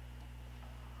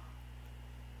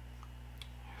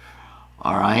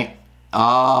 All right.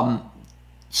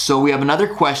 So we have another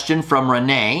question from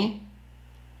Renee.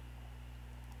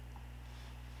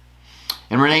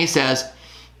 And Renee says,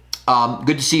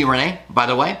 good to see you, Renee, by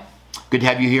the way. Good to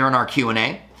have you here in our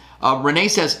Q&A. Renee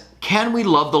says, can we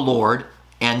love the Lord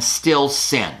and still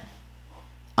sin?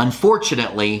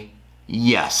 Unfortunately,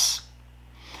 yes.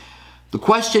 The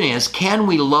question is, can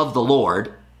we love the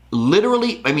Lord,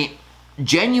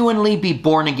 genuinely be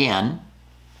born again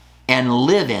and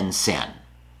live in sin?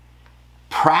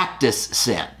 Practice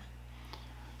sin.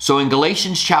 So in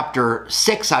Galatians chapter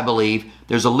 6, I believe,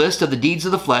 there's a list of the deeds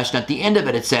of the flesh, and at the end of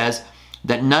it, it says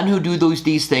that none who do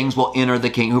these things will enter the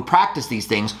kingdom, who practice these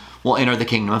things will enter the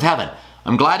kingdom of heaven.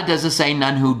 I'm glad it doesn't say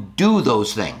none who do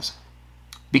those things,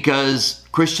 because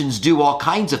Christians do all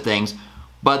kinds of things,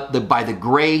 but by the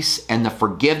grace and the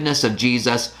forgiveness of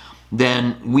Jesus,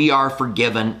 then we are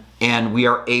forgiven and we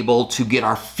are able to get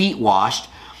our feet washed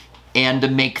and to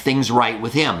make things right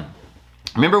with him.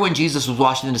 Remember when Jesus was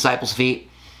washing the disciples' feet?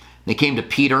 They came to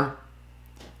Peter,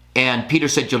 and Peter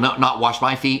said, you'll not wash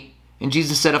my feet? And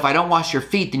Jesus said, if I don't wash your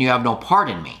feet, then you have no part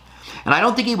in me. And I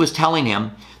don't think he was telling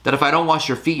him that if I don't wash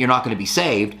your feet, you're not going to be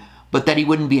saved, but that he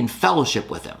wouldn't be in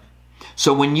fellowship with him.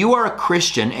 So when you are a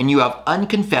Christian and you have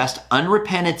unconfessed,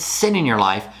 unrepented sin in your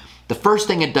life, the first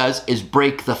thing it does is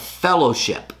break the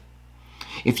fellowship.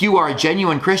 If you are a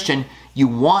genuine Christian, you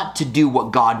want to do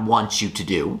what God wants you to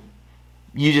do.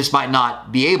 You just might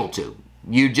not be able to.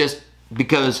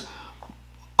 Because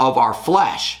of our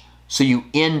flesh. So you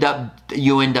end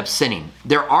up sinning.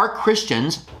 There are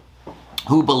Christians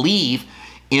who believe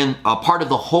in a part of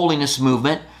the holiness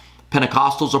movement.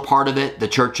 Pentecostals are part of it. The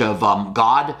Church of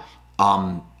God,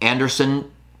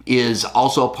 Anderson, is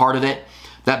also a part of it,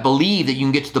 that believe that you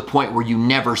can get to the point where you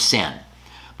never sin.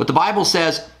 But the Bible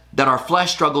says that our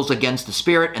flesh struggles against the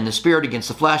Spirit and the Spirit against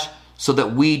the flesh, so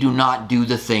that we do not do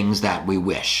the things that we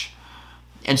wish.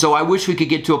 And so I wish we could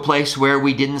get to a place where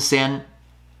we didn't sin.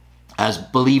 as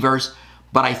believers,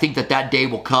 but I think that that day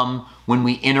will come when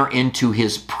we enter into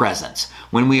his presence,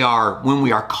 when we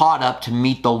are caught up to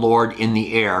meet the Lord in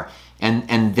the air,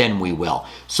 and then we will.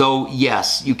 So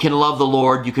yes, you can love the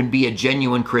Lord, you can be a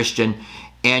genuine Christian,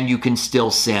 and you can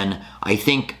still sin. I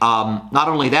think not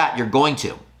only that, you're going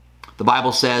to. The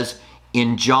Bible says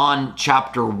in John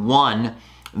chapter 1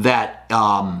 that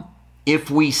if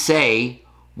we say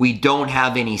we don't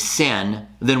have any sin,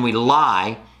 then we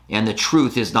lie, and the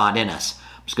truth is not in us.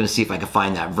 I'm just going to see if I can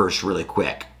find that verse really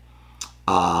quick.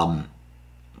 All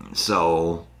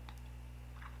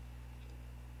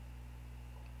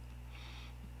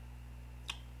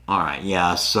right,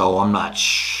 yeah, so I'm not,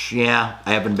 I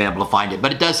haven't been able to find it.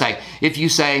 But it does say, if you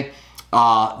say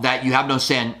that you have no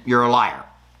sin, you're a liar.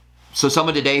 So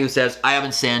someone today who says, I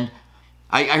haven't sinned,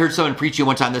 I heard someone preaching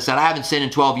one time that said, I haven't sinned in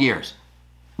 12 years.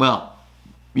 Well,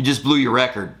 you just blew your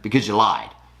record because you lied.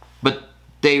 But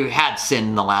they had sinned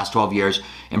in the last 12 years,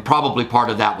 and probably part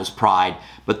of that was pride.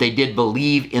 But they did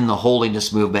believe in the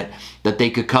holiness movement, that they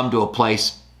could come to a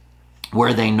place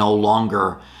where they no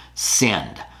longer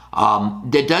sinned.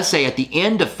 It does say at the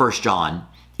end of 1 John,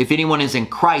 if anyone is in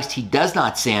Christ, he does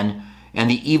not sin, and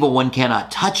the evil one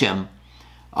cannot touch him.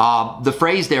 The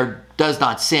phrase there, does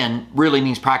not sin, really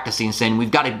means practicing sin.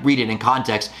 We've got to read it in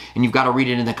context, and you've got to read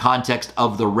it in the context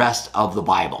of the rest of the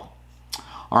Bible.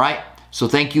 All right, so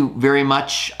thank you very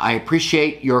much. I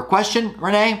appreciate your question,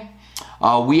 Renee.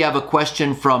 We have a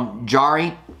question from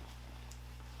Jari.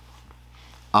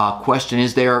 Question,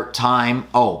 is there time?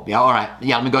 Oh, yeah, all right.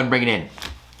 Yeah, let me go ahead and bring it in.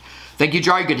 Thank you,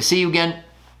 Jari. Good to see you again.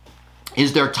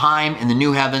 Is there time in the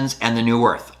new heavens and the new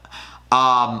earth?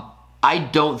 I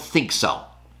don't think so.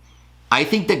 I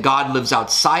think that God lives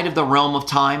outside of the realm of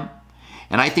time,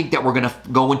 and I think that we're going to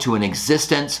go into an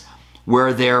existence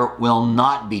where there will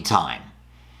not be time.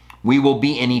 We will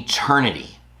be in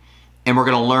eternity, and we're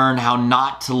going to learn how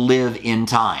not to live in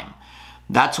time.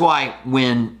 That's why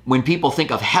when people think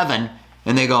of heaven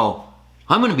and they go,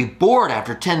 I'm going to be bored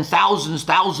after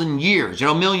 10,000 years,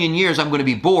 a million years, I'm going to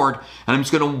be bored, and I'm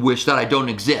just going to wish that I don't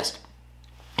exist.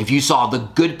 If you saw The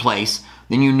Good Place,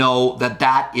 then you know that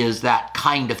that is that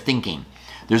kind of thinking.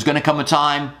 There's going to come a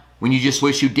time when you just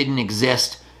wish you didn't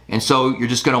exist, and so you're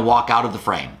just going to walk out of the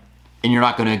frame, and you're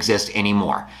not going to exist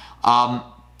anymore.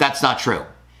 That's not true.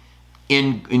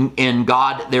 In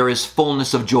God, there is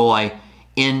fullness of joy.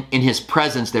 In his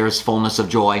presence, there is fullness of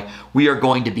joy. We are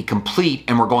going to be complete,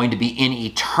 and we're going to be in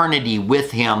eternity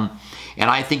with him. And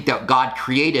I think that God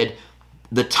created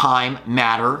the time,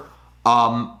 matter,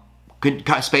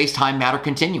 space, time, matter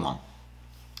continuum.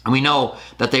 And we know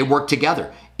that they work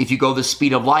together. If you go the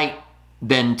speed of light,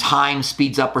 then time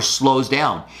speeds up or slows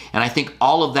down. And I think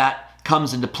all of that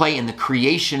comes into play in the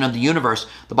creation of the universe.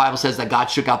 The Bible says that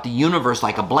God shook out the universe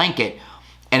like a blanket.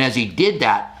 And as he did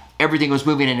that, everything was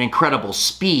moving at an incredible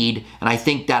speed. And I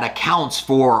think that accounts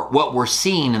for what we're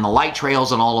seeing in the light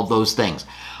trails and all of those things.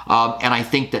 And I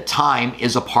think that time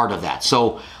is a part of that.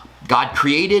 So God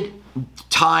created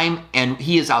time, and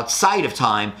he is outside of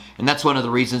time, and that's one of the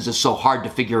reasons it's so hard to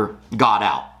figure God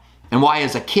out. And why,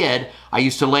 as a kid, I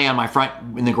used to lay in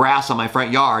the grass on my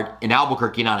front yard in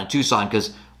Albuquerque, not in Tucson,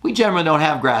 because we generally don't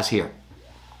have grass here.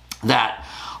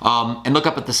 And look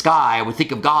up at the sky, I would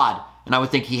think of God, and I would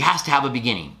think he has to have a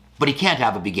beginning, but he can't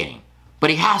have a beginning. But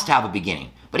he has to have a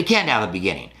beginning, but he can't have a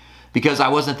beginning, because I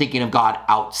wasn't thinking of God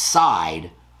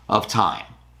outside of time.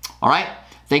 All right?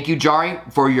 Thank you,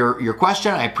 Jari, for your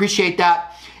question. I appreciate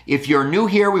that. If you're new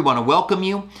here, we want to welcome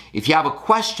you. If you have a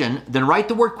question, then write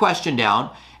the word question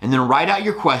down, and then write out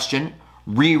your question,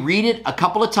 reread it a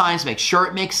couple of times, make sure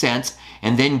it makes sense,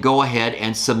 and then go ahead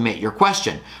and submit your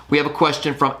question. We have a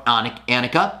question from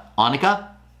Annika.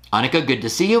 Annika, good to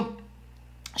see you.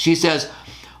 She says,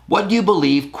 what do you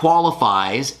believe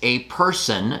qualifies a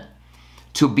person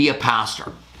to be a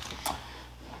pastor?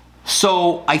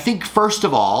 So I think, first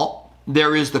of all,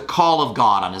 there is the call of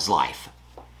God on his life.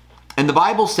 And the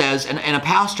Bible says, and a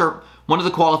pastor, one of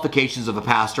the qualifications of a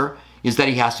pastor is that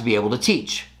he has to be able to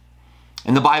teach.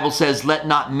 And the Bible says, let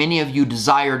not many of you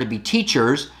desire to be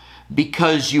teachers,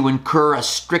 because you incur a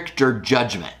stricter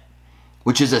judgment,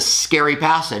 which is a scary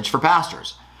passage for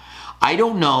pastors. I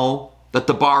don't know that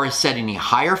the bar is set any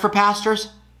higher for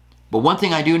pastors, but one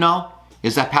thing I do know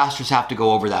is that pastors have to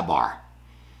go over that bar.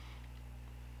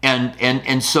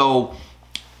 And so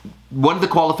one of the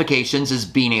qualifications is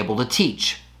being able to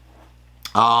teach.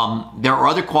 There are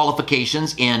other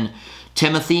qualifications in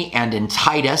Timothy and in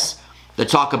Titus that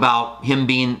talk about him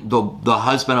being the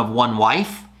husband of one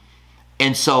wife.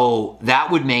 And so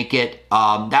that would make it,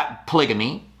 that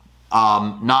polygamy,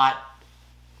 not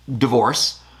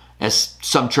divorce, as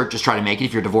some churches try to make it.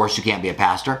 If you're divorced, you can't be a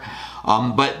pastor.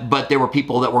 But there were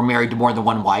people that were married to more than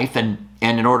one wife, and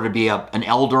in order to be an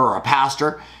elder or a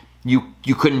pastor,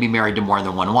 you couldn't be married to more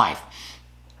than one wife.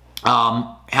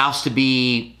 Has to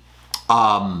be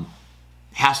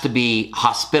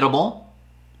hospitable,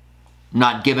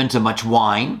 not given to much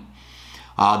wine.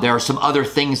 There are some other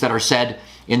things that are said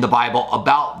in the Bible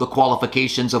about the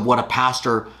qualifications of what a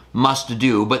pastor must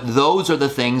do, but those are the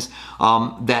things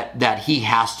that he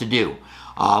has to do.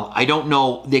 I don't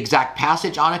know the exact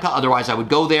passage, Annika, otherwise I would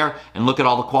go there and look at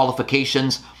all the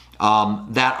qualifications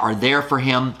that are there for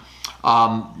him.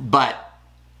 But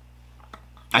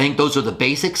I think those are the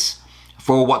basics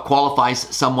for what qualifies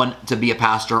someone to be a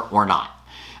pastor or not.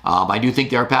 I do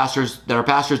think there are pastors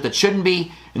that shouldn't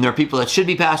be, and there are people that should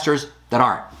be pastors that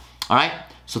aren't. All right?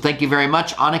 So thank you very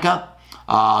much, Annika.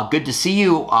 Good to see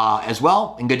you as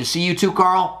well, and good to see you too,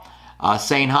 Carl,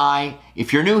 saying hi.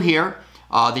 If you're new here,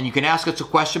 then you can ask us a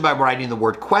question by writing the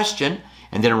word question,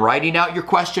 and then writing out your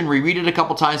question, reread it a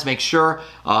couple times, make sure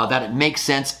that it makes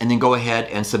sense, and then go ahead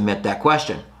and submit that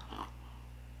question.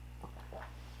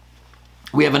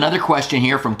 We have another question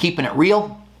here from Keeping It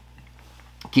Real.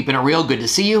 Keeping It Real, good to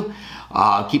see you.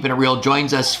 Keeping It Real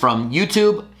joins us from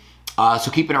YouTube.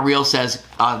 So Keeping It Real says,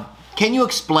 can you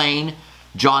explain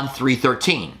John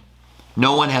 3:13?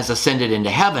 No one has ascended into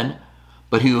heaven,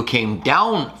 but he who came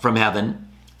down from heaven,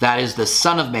 that is the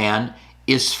Son of Man,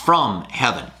 is from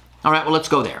heaven. All right, well, let's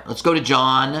go there. Let's go to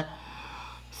John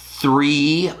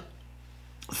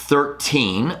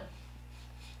 3:13.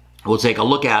 We'll take a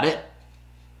look at it,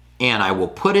 and I will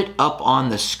put it up on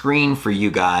the screen for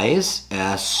you guys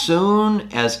as soon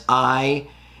as I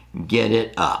get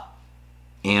it up.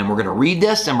 And we're going to read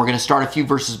this, and we're going to start a few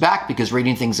verses back, because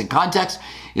reading things in context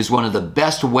is one of the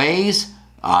best ways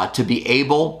to be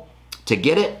able to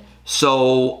get it.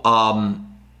 So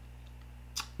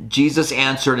Jesus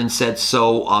answered and said,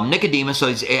 so Nicodemus, so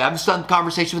I'm just on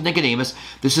conversation with Nicodemus.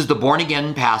 This is the born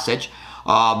again passage.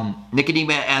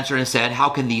 Nicodemus answered and said, how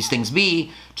can these things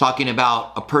be? Talking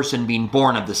about a person being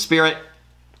born of the Spirit.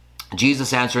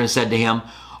 Jesus answered and said to him,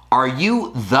 are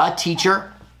you the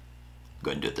teacher? Go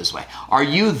ahead and do it this way. Are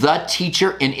you the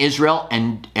teacher in Israel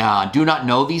and do not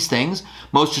know these things?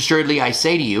 Most assuredly, I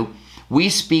say to you, we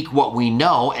speak what we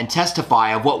know and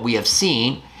testify of what we have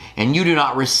seen, and you do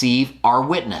not receive our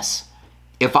witness.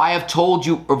 If I have told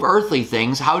you of earthly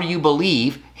things, how do you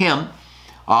believe him?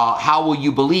 How will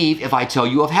you believe if I tell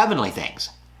you of heavenly things?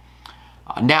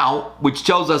 Now, which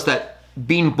tells us that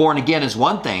being born again is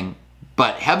one thing,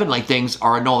 but heavenly things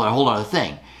are a whole other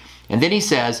thing. And then he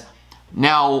says,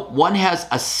 now one has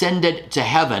ascended to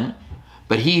heaven,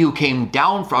 but he who came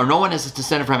down from, or no one has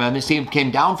descended from heaven, he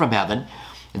came down from heaven,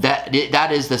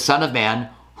 that is the Son of Man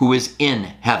who is in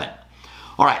heaven.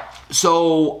 All right,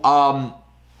 so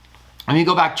let me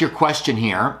go back to your question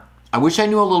here. I wish I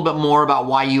knew a little bit more about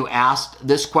why you asked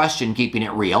this question, Keeping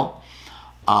It Real.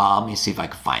 Let me see if I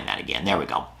can find that again. There we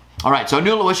go. All right, so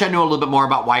I wish I knew a little bit more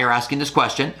about why you're asking this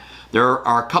question. There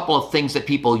are a couple of things that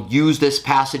people use this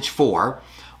passage for.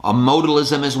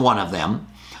 Modalism is one of them.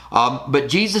 But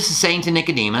Jesus is saying to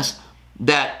Nicodemus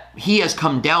that he has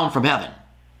come down from heaven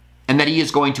and that he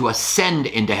is going to ascend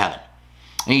into heaven.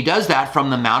 And he does that from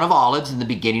the Mount of Olives in the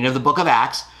beginning of the book of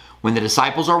Acts, when the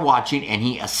disciples are watching, and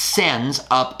he ascends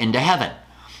up into heaven.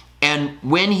 And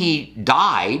when he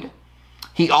died,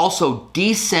 he also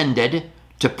descended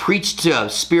to preach to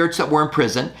spirits that were in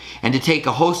prison and to take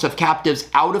a host of captives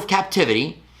out of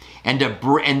captivity, and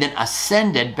then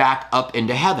ascended back up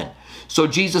into heaven. So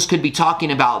Jesus could be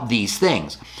talking about these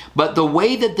things. But the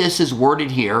way that this is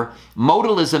worded here,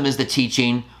 modalism is the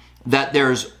teaching that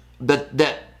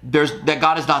that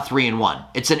God is not three in one.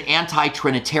 It's an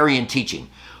anti-Trinitarian teaching.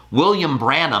 William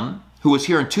Branham, who was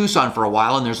here in Tucson for a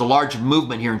while, and there's a large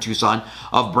movement here in Tucson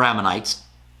of Brahmanites,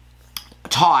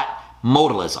 taught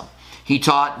modalism. He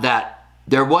taught that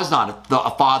there was not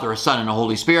a Father, a Son, and a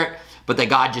Holy Spirit, but that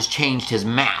God just changed his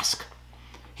mask.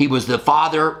 He was the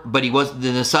Father, but he was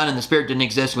the Son, and the Spirit didn't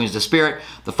exist when he was the Spirit.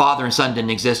 The Father and Son didn't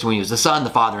exist when he was the Son. The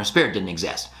Father and Spirit didn't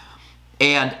exist.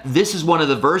 And this is one of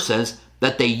the verses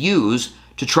that they use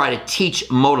to try to teach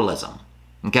modalism.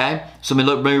 Okay? So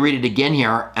let me read it again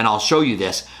here, and I'll show you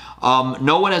this.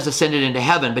 No one has ascended into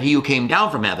heaven, but he who came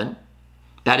down from heaven,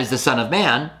 that is the Son of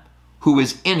Man, who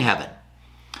is in heaven.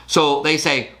 So they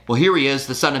say, well, here he is,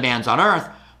 the Son of Man's on earth,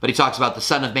 but he talks about the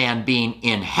Son of Man being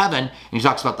in heaven, and he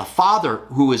talks about the Father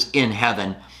who is in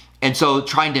heaven, and so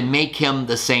trying to make him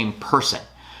the same person.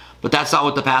 But that's not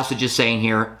what the passage is saying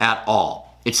here at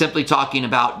all. It's simply talking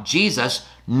about Jesus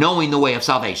knowing the way of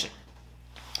salvation.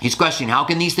 He's questioning, how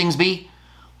can these things be?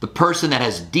 The person that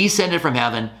has descended from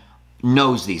heaven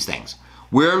knows these things.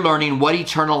 We're learning what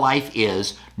eternal life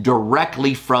is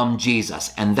directly from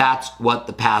Jesus. And that's what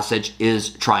the passage is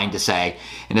trying to say.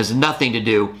 And has nothing to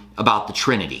do about the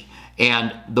Trinity.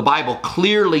 And the Bible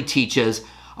clearly teaches,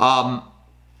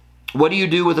 what do you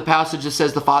do with a passage that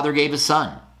says the Father gave his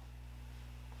Son?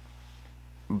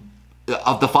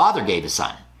 The Father gave his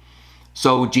Son.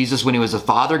 So Jesus, when he was a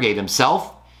father, gave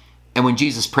himself. And when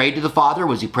Jesus prayed to the Father,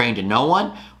 was he praying to no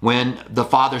one? When the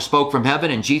Father spoke from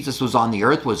heaven and Jesus was on the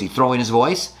earth, was he throwing his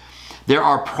voice? There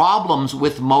are problems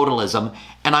with modalism,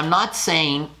 and I'm not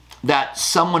saying that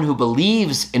someone who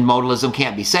believes in modalism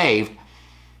can't be saved,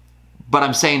 but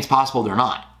I'm saying it's possible they're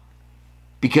not,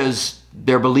 because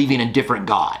they're believing a different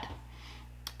God.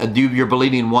 You're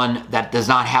believing one that does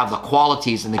not have the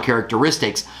qualities and the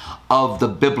characteristics of the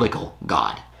biblical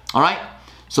God. All right?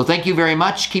 So thank you very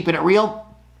much, keeping it real,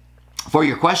 for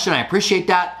your question. I appreciate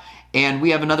that. And we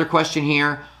have another question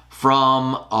here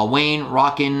from Wayne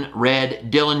Rockin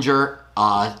Red Dillinger.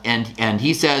 And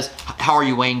he says, how are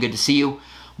you, Wayne? Good to see you,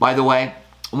 by the way.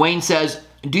 Wayne says,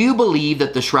 do you believe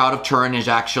that the Shroud of Turin is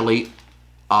actually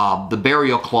the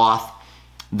burial cloth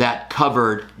that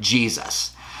covered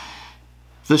Jesus?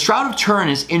 The Shroud of Turin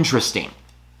is interesting.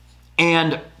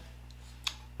 And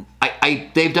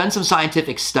they've done some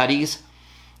scientific studies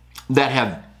that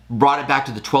have brought it back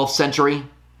to the 12th century.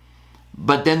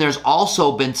 But then there's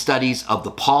also been studies of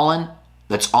the pollen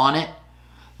that's on it.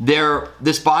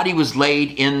 This body was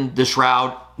laid in the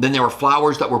shroud. Then there were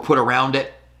flowers that were put around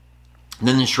it.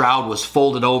 Then the shroud was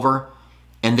folded over.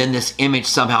 And then this image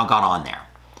somehow got on there.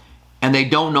 And they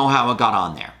don't know how it got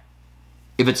on there.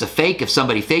 If it's a fake, if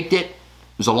somebody faked it,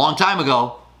 it was a long time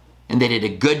ago, and they did a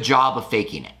good job of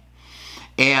faking it.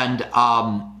 And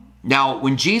now,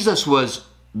 when Jesus was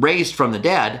raised from the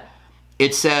dead,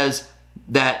 it says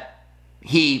that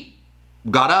he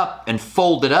got up and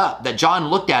folded up, that John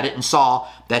looked at it and saw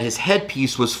that his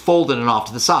headpiece was folded and off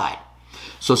to the side.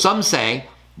 So some say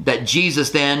that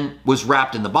Jesus then was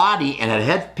wrapped in the body and had a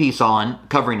headpiece on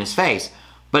covering his face,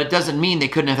 but it doesn't mean they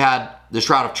couldn't have had the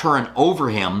Shroud of Turin over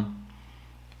him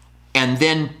and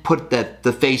then put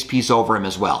the face piece over him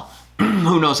as well.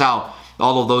 Who knows how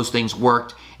all of those things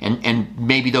worked, and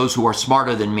maybe those who are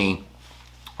smarter than me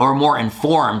or more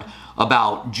informed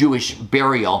about Jewish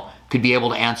burial could be able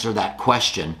to answer that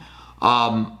question.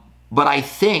 But I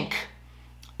think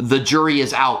the jury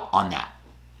is out on that.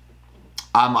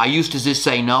 I used to just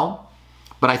say no,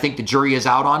 but I think the jury is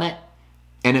out on it,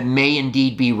 and it may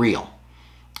indeed be real.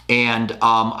 And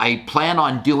I plan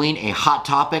on doing a hot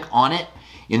topic on it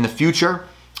in the future.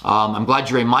 I'm glad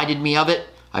you reminded me of it.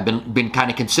 I've been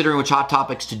kind of considering which hot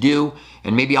topics to do,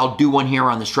 and maybe I'll do one here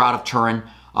on the Shroud of Turin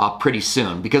pretty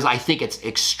soon, because I think it's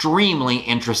extremely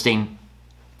interesting,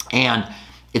 and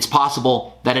it's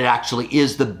possible that it actually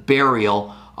is the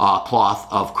burial cloth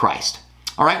of Christ.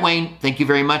 All right, Wayne, thank you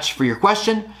very much for your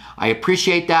question. I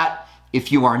appreciate that.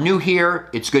 If you are new here,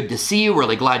 it's good to see you.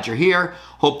 Really glad you're here.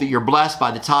 Hope that you're blessed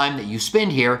by the time that you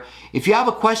spend here. If you have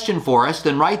a question for us,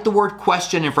 then write the word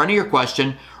question in front of your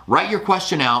question. Write your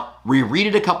question out, reread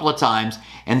it a couple of times,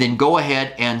 and then go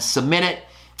ahead and submit it,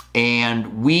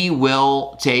 and we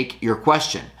will take your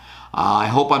question. I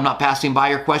hope I'm not passing by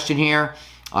your question here.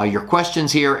 Your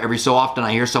questions here, every so often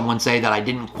I hear someone say that I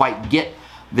didn't quite get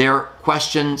their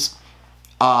questions.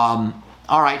 All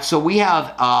right, so we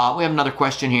have another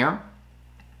question here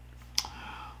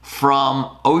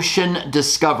from Ocean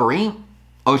Discovery.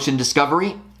 Ocean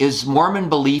Discovery, is Mormon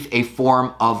belief a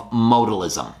form of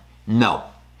modalism? No.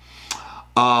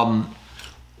 Not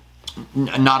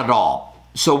at all.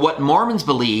 So what Mormons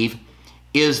believe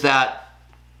is that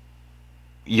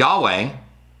Yahweh,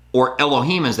 or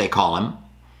Elohim as they call him,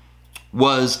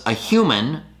 was a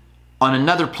human on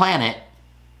another planet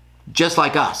just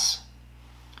like us.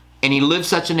 And he lived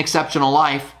such an exceptional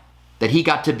life that he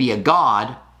got to be a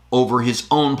god over his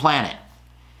own planet.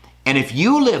 And if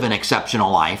you live an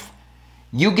exceptional life,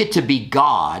 you get to be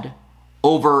God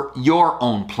over your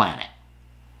own planet.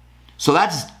 So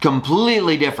that's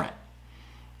completely different.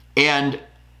 And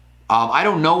I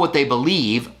don't know what they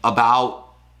believe about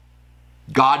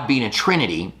God being a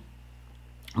Trinity,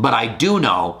 but I do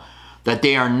know that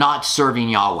they are not serving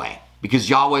Yahweh, because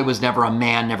Yahweh was never a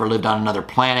man, never lived on another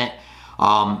planet.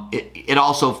 It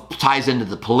also ties into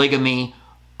the polygamy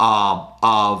and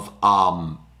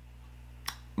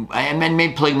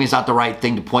maybe polygamy is not the right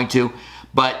thing to point to,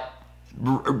 but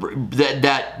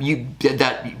that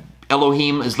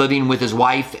Elohim is living with his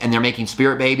wife and they're making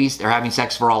spirit babies. They're having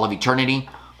sex for all of eternity.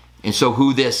 And so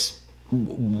who this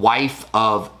wife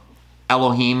of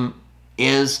Elohim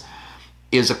is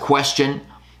a question.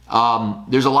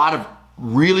 There's a lot of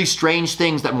really strange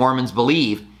things that Mormons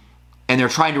believe, and they're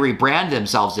trying to rebrand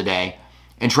themselves today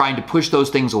and trying to push those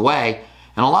things away.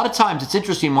 And a lot of times, it's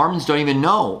interesting, Mormons don't even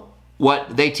know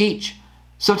what they teach.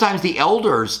 Sometimes the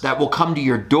elders that will come to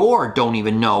your door don't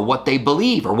even know what they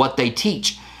believe or what they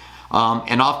teach.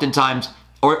 And oftentimes,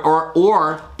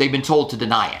 or they've been told to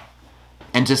deny it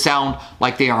and to sound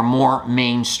like they are more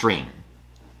mainstream.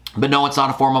 But no, it's not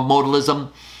a form of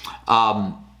modalism.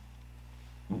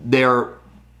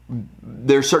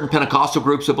 There's certain Pentecostal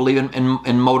groups that believe in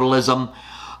modalism,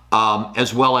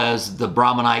 as well as the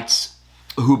Brahmanites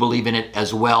who believe in it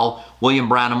as well. William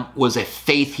Branham was a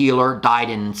faith healer, died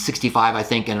in 65, I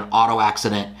think, in an auto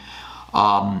accident.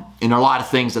 And there are a lot of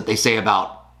things that they say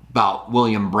about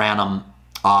William Branham.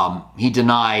 He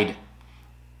denied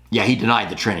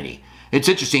the Trinity. It's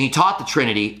interesting. He taught the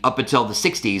Trinity up until the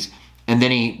 60s, and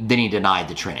then he denied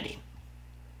the Trinity.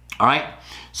 All right.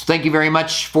 So thank you very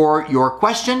much for your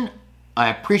question. I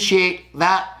appreciate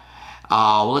that.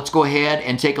 Let's go ahead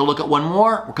and take a look at one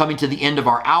more. We're coming to the end of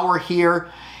our hour here.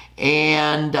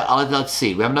 And let's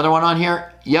see. We have another one on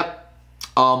here. Yep.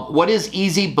 What is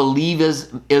easy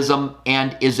believism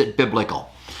and is it biblical?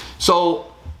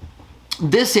 So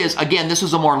this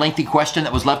was a more lengthy question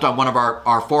that was left on one of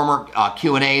our former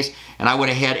Q&As, and I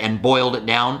went ahead and boiled it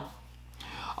down.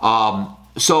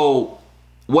 So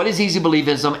what is easy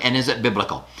believism and is it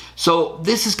biblical? So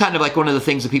this is kind of like one of the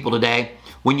things of people today.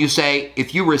 When you say,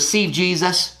 if you receive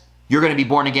Jesus, you're going to be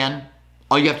born again.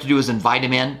 All you have to do is invite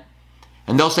him in.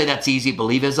 And they'll say that's easy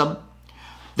believism,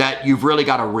 that you've really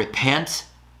got to repent.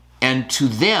 And to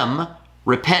them,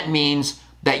 repent means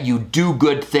that you do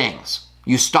good things.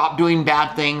 You stop doing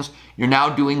bad things. You're now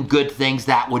doing good things.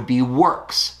 That would be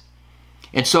works.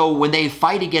 And so when they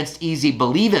fight against easy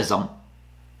believism,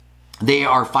 they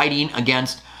are fighting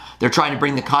against, they're trying to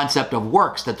bring the concept of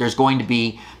works, that there's going to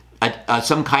be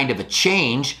some kind of a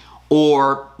change,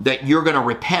 or that you're going to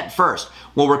repent first.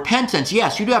 Well, repentance,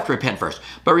 yes, you do have to repent first,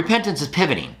 but repentance is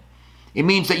pivoting. It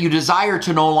means that you desire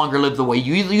to no longer live the way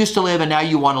you used to live, and now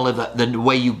you want to live the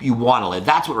way you want to live.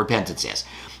 That's what repentance is.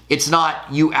 It's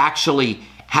not you actually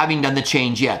having done the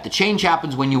change yet. The change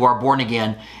happens when you are born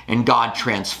again and God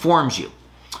transforms you.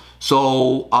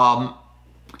 So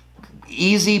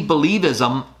easy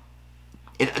believism,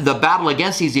 the battle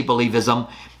against easy believism,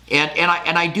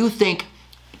 and I do think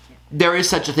there is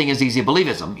such a thing as easy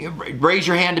believism. You raise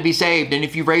your hand to be saved, and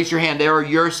if you raise your hand there,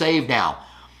 you're saved now.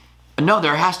 No,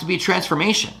 there has to be a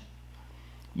transformation.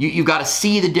 You've got to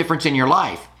see the difference in your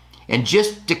life. And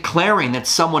just declaring that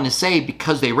someone is saved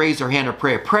because they raise their hand or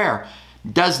pray a prayer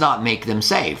does not make them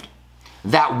saved.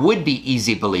 That would be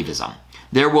easy believism.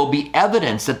 There will be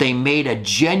evidence that they made a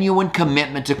genuine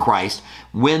commitment to Christ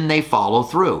when they follow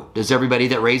through. Does everybody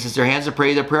that raises their hands and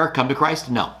pray their prayer come to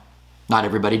Christ? No, not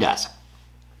everybody does.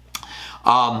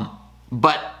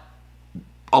 But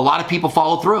a lot of people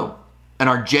follow through and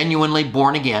are genuinely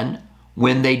born again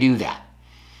when they do that.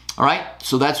 All right,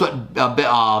 so that's what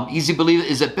easy believism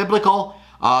is. It biblical?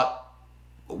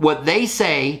 What they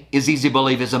say is easy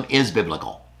believism is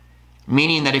biblical,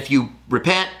 meaning that if you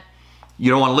repent, you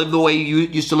don't want to live the way you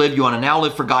used to live, you want to now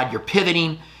live for God, you're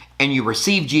pivoting, and you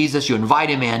receive Jesus, you invite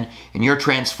him in, and you're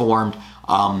transformed.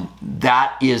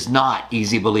 That is not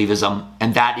easy believism,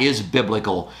 and that is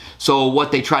biblical. So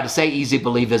what they try to say easy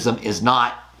believism is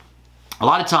not. A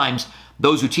lot of times,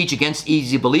 those who teach against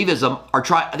easy believism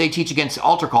they teach against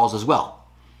altar calls as well,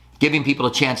 giving people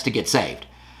a chance to get saved.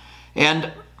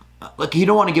 And look, you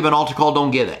don't want to give an altar call,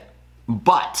 don't give it.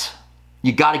 But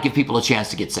you got to give people a chance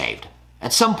to get saved.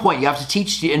 At some point, you have to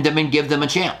teach them and give them a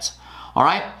chance. All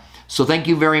right? So thank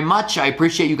you very much. I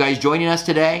appreciate you guys joining us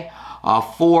today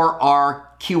for our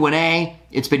Q&A.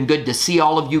 It's been good to see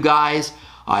all of you guys.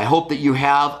 I hope that you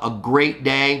have a great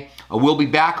day. We'll be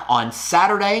back on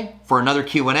Saturday for another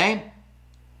Q&A.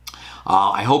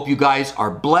 I hope you guys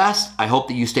are blessed. I hope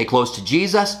that you stay close to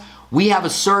Jesus. We have a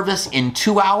service in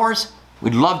 2 hours.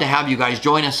 We'd love to have you guys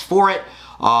join us for it.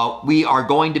 We are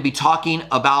going to be talking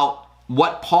about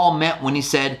what Paul meant when he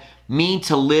said, "Me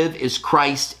to live is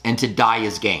Christ and to die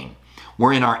is gain."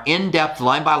 We're in our in-depth,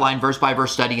 line-by-line,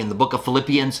 verse-by-verse study in the book of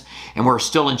Philippians, and we're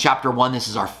still in chapter 1. This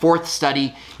is our 4th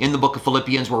study in the book of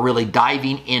Philippians. We're really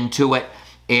diving into it.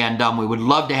 And we would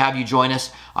love to have you join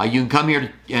us. You can come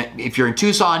here, if you're in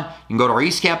Tucson, you can go to our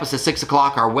East Campus at 6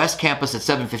 o'clock, our West Campus at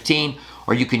 7:15,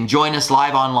 or you can join us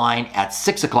live online at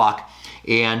 6 o'clock.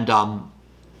 And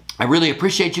I really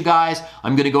appreciate you guys.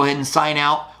 I'm going to go ahead and sign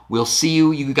out. We'll see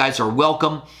you. You guys are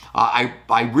welcome.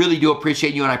 I really do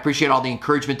appreciate you, and I appreciate all the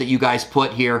encouragement that you guys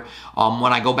put here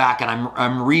when I go back and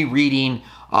I'm rereading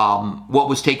what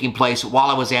was taking place while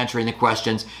I was answering the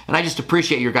questions. And I just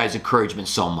appreciate your guys' encouragement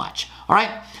so much. All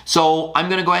right, so I'm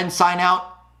going to go ahead and sign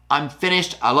out. I'm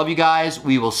finished. I love you guys.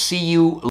 We will see you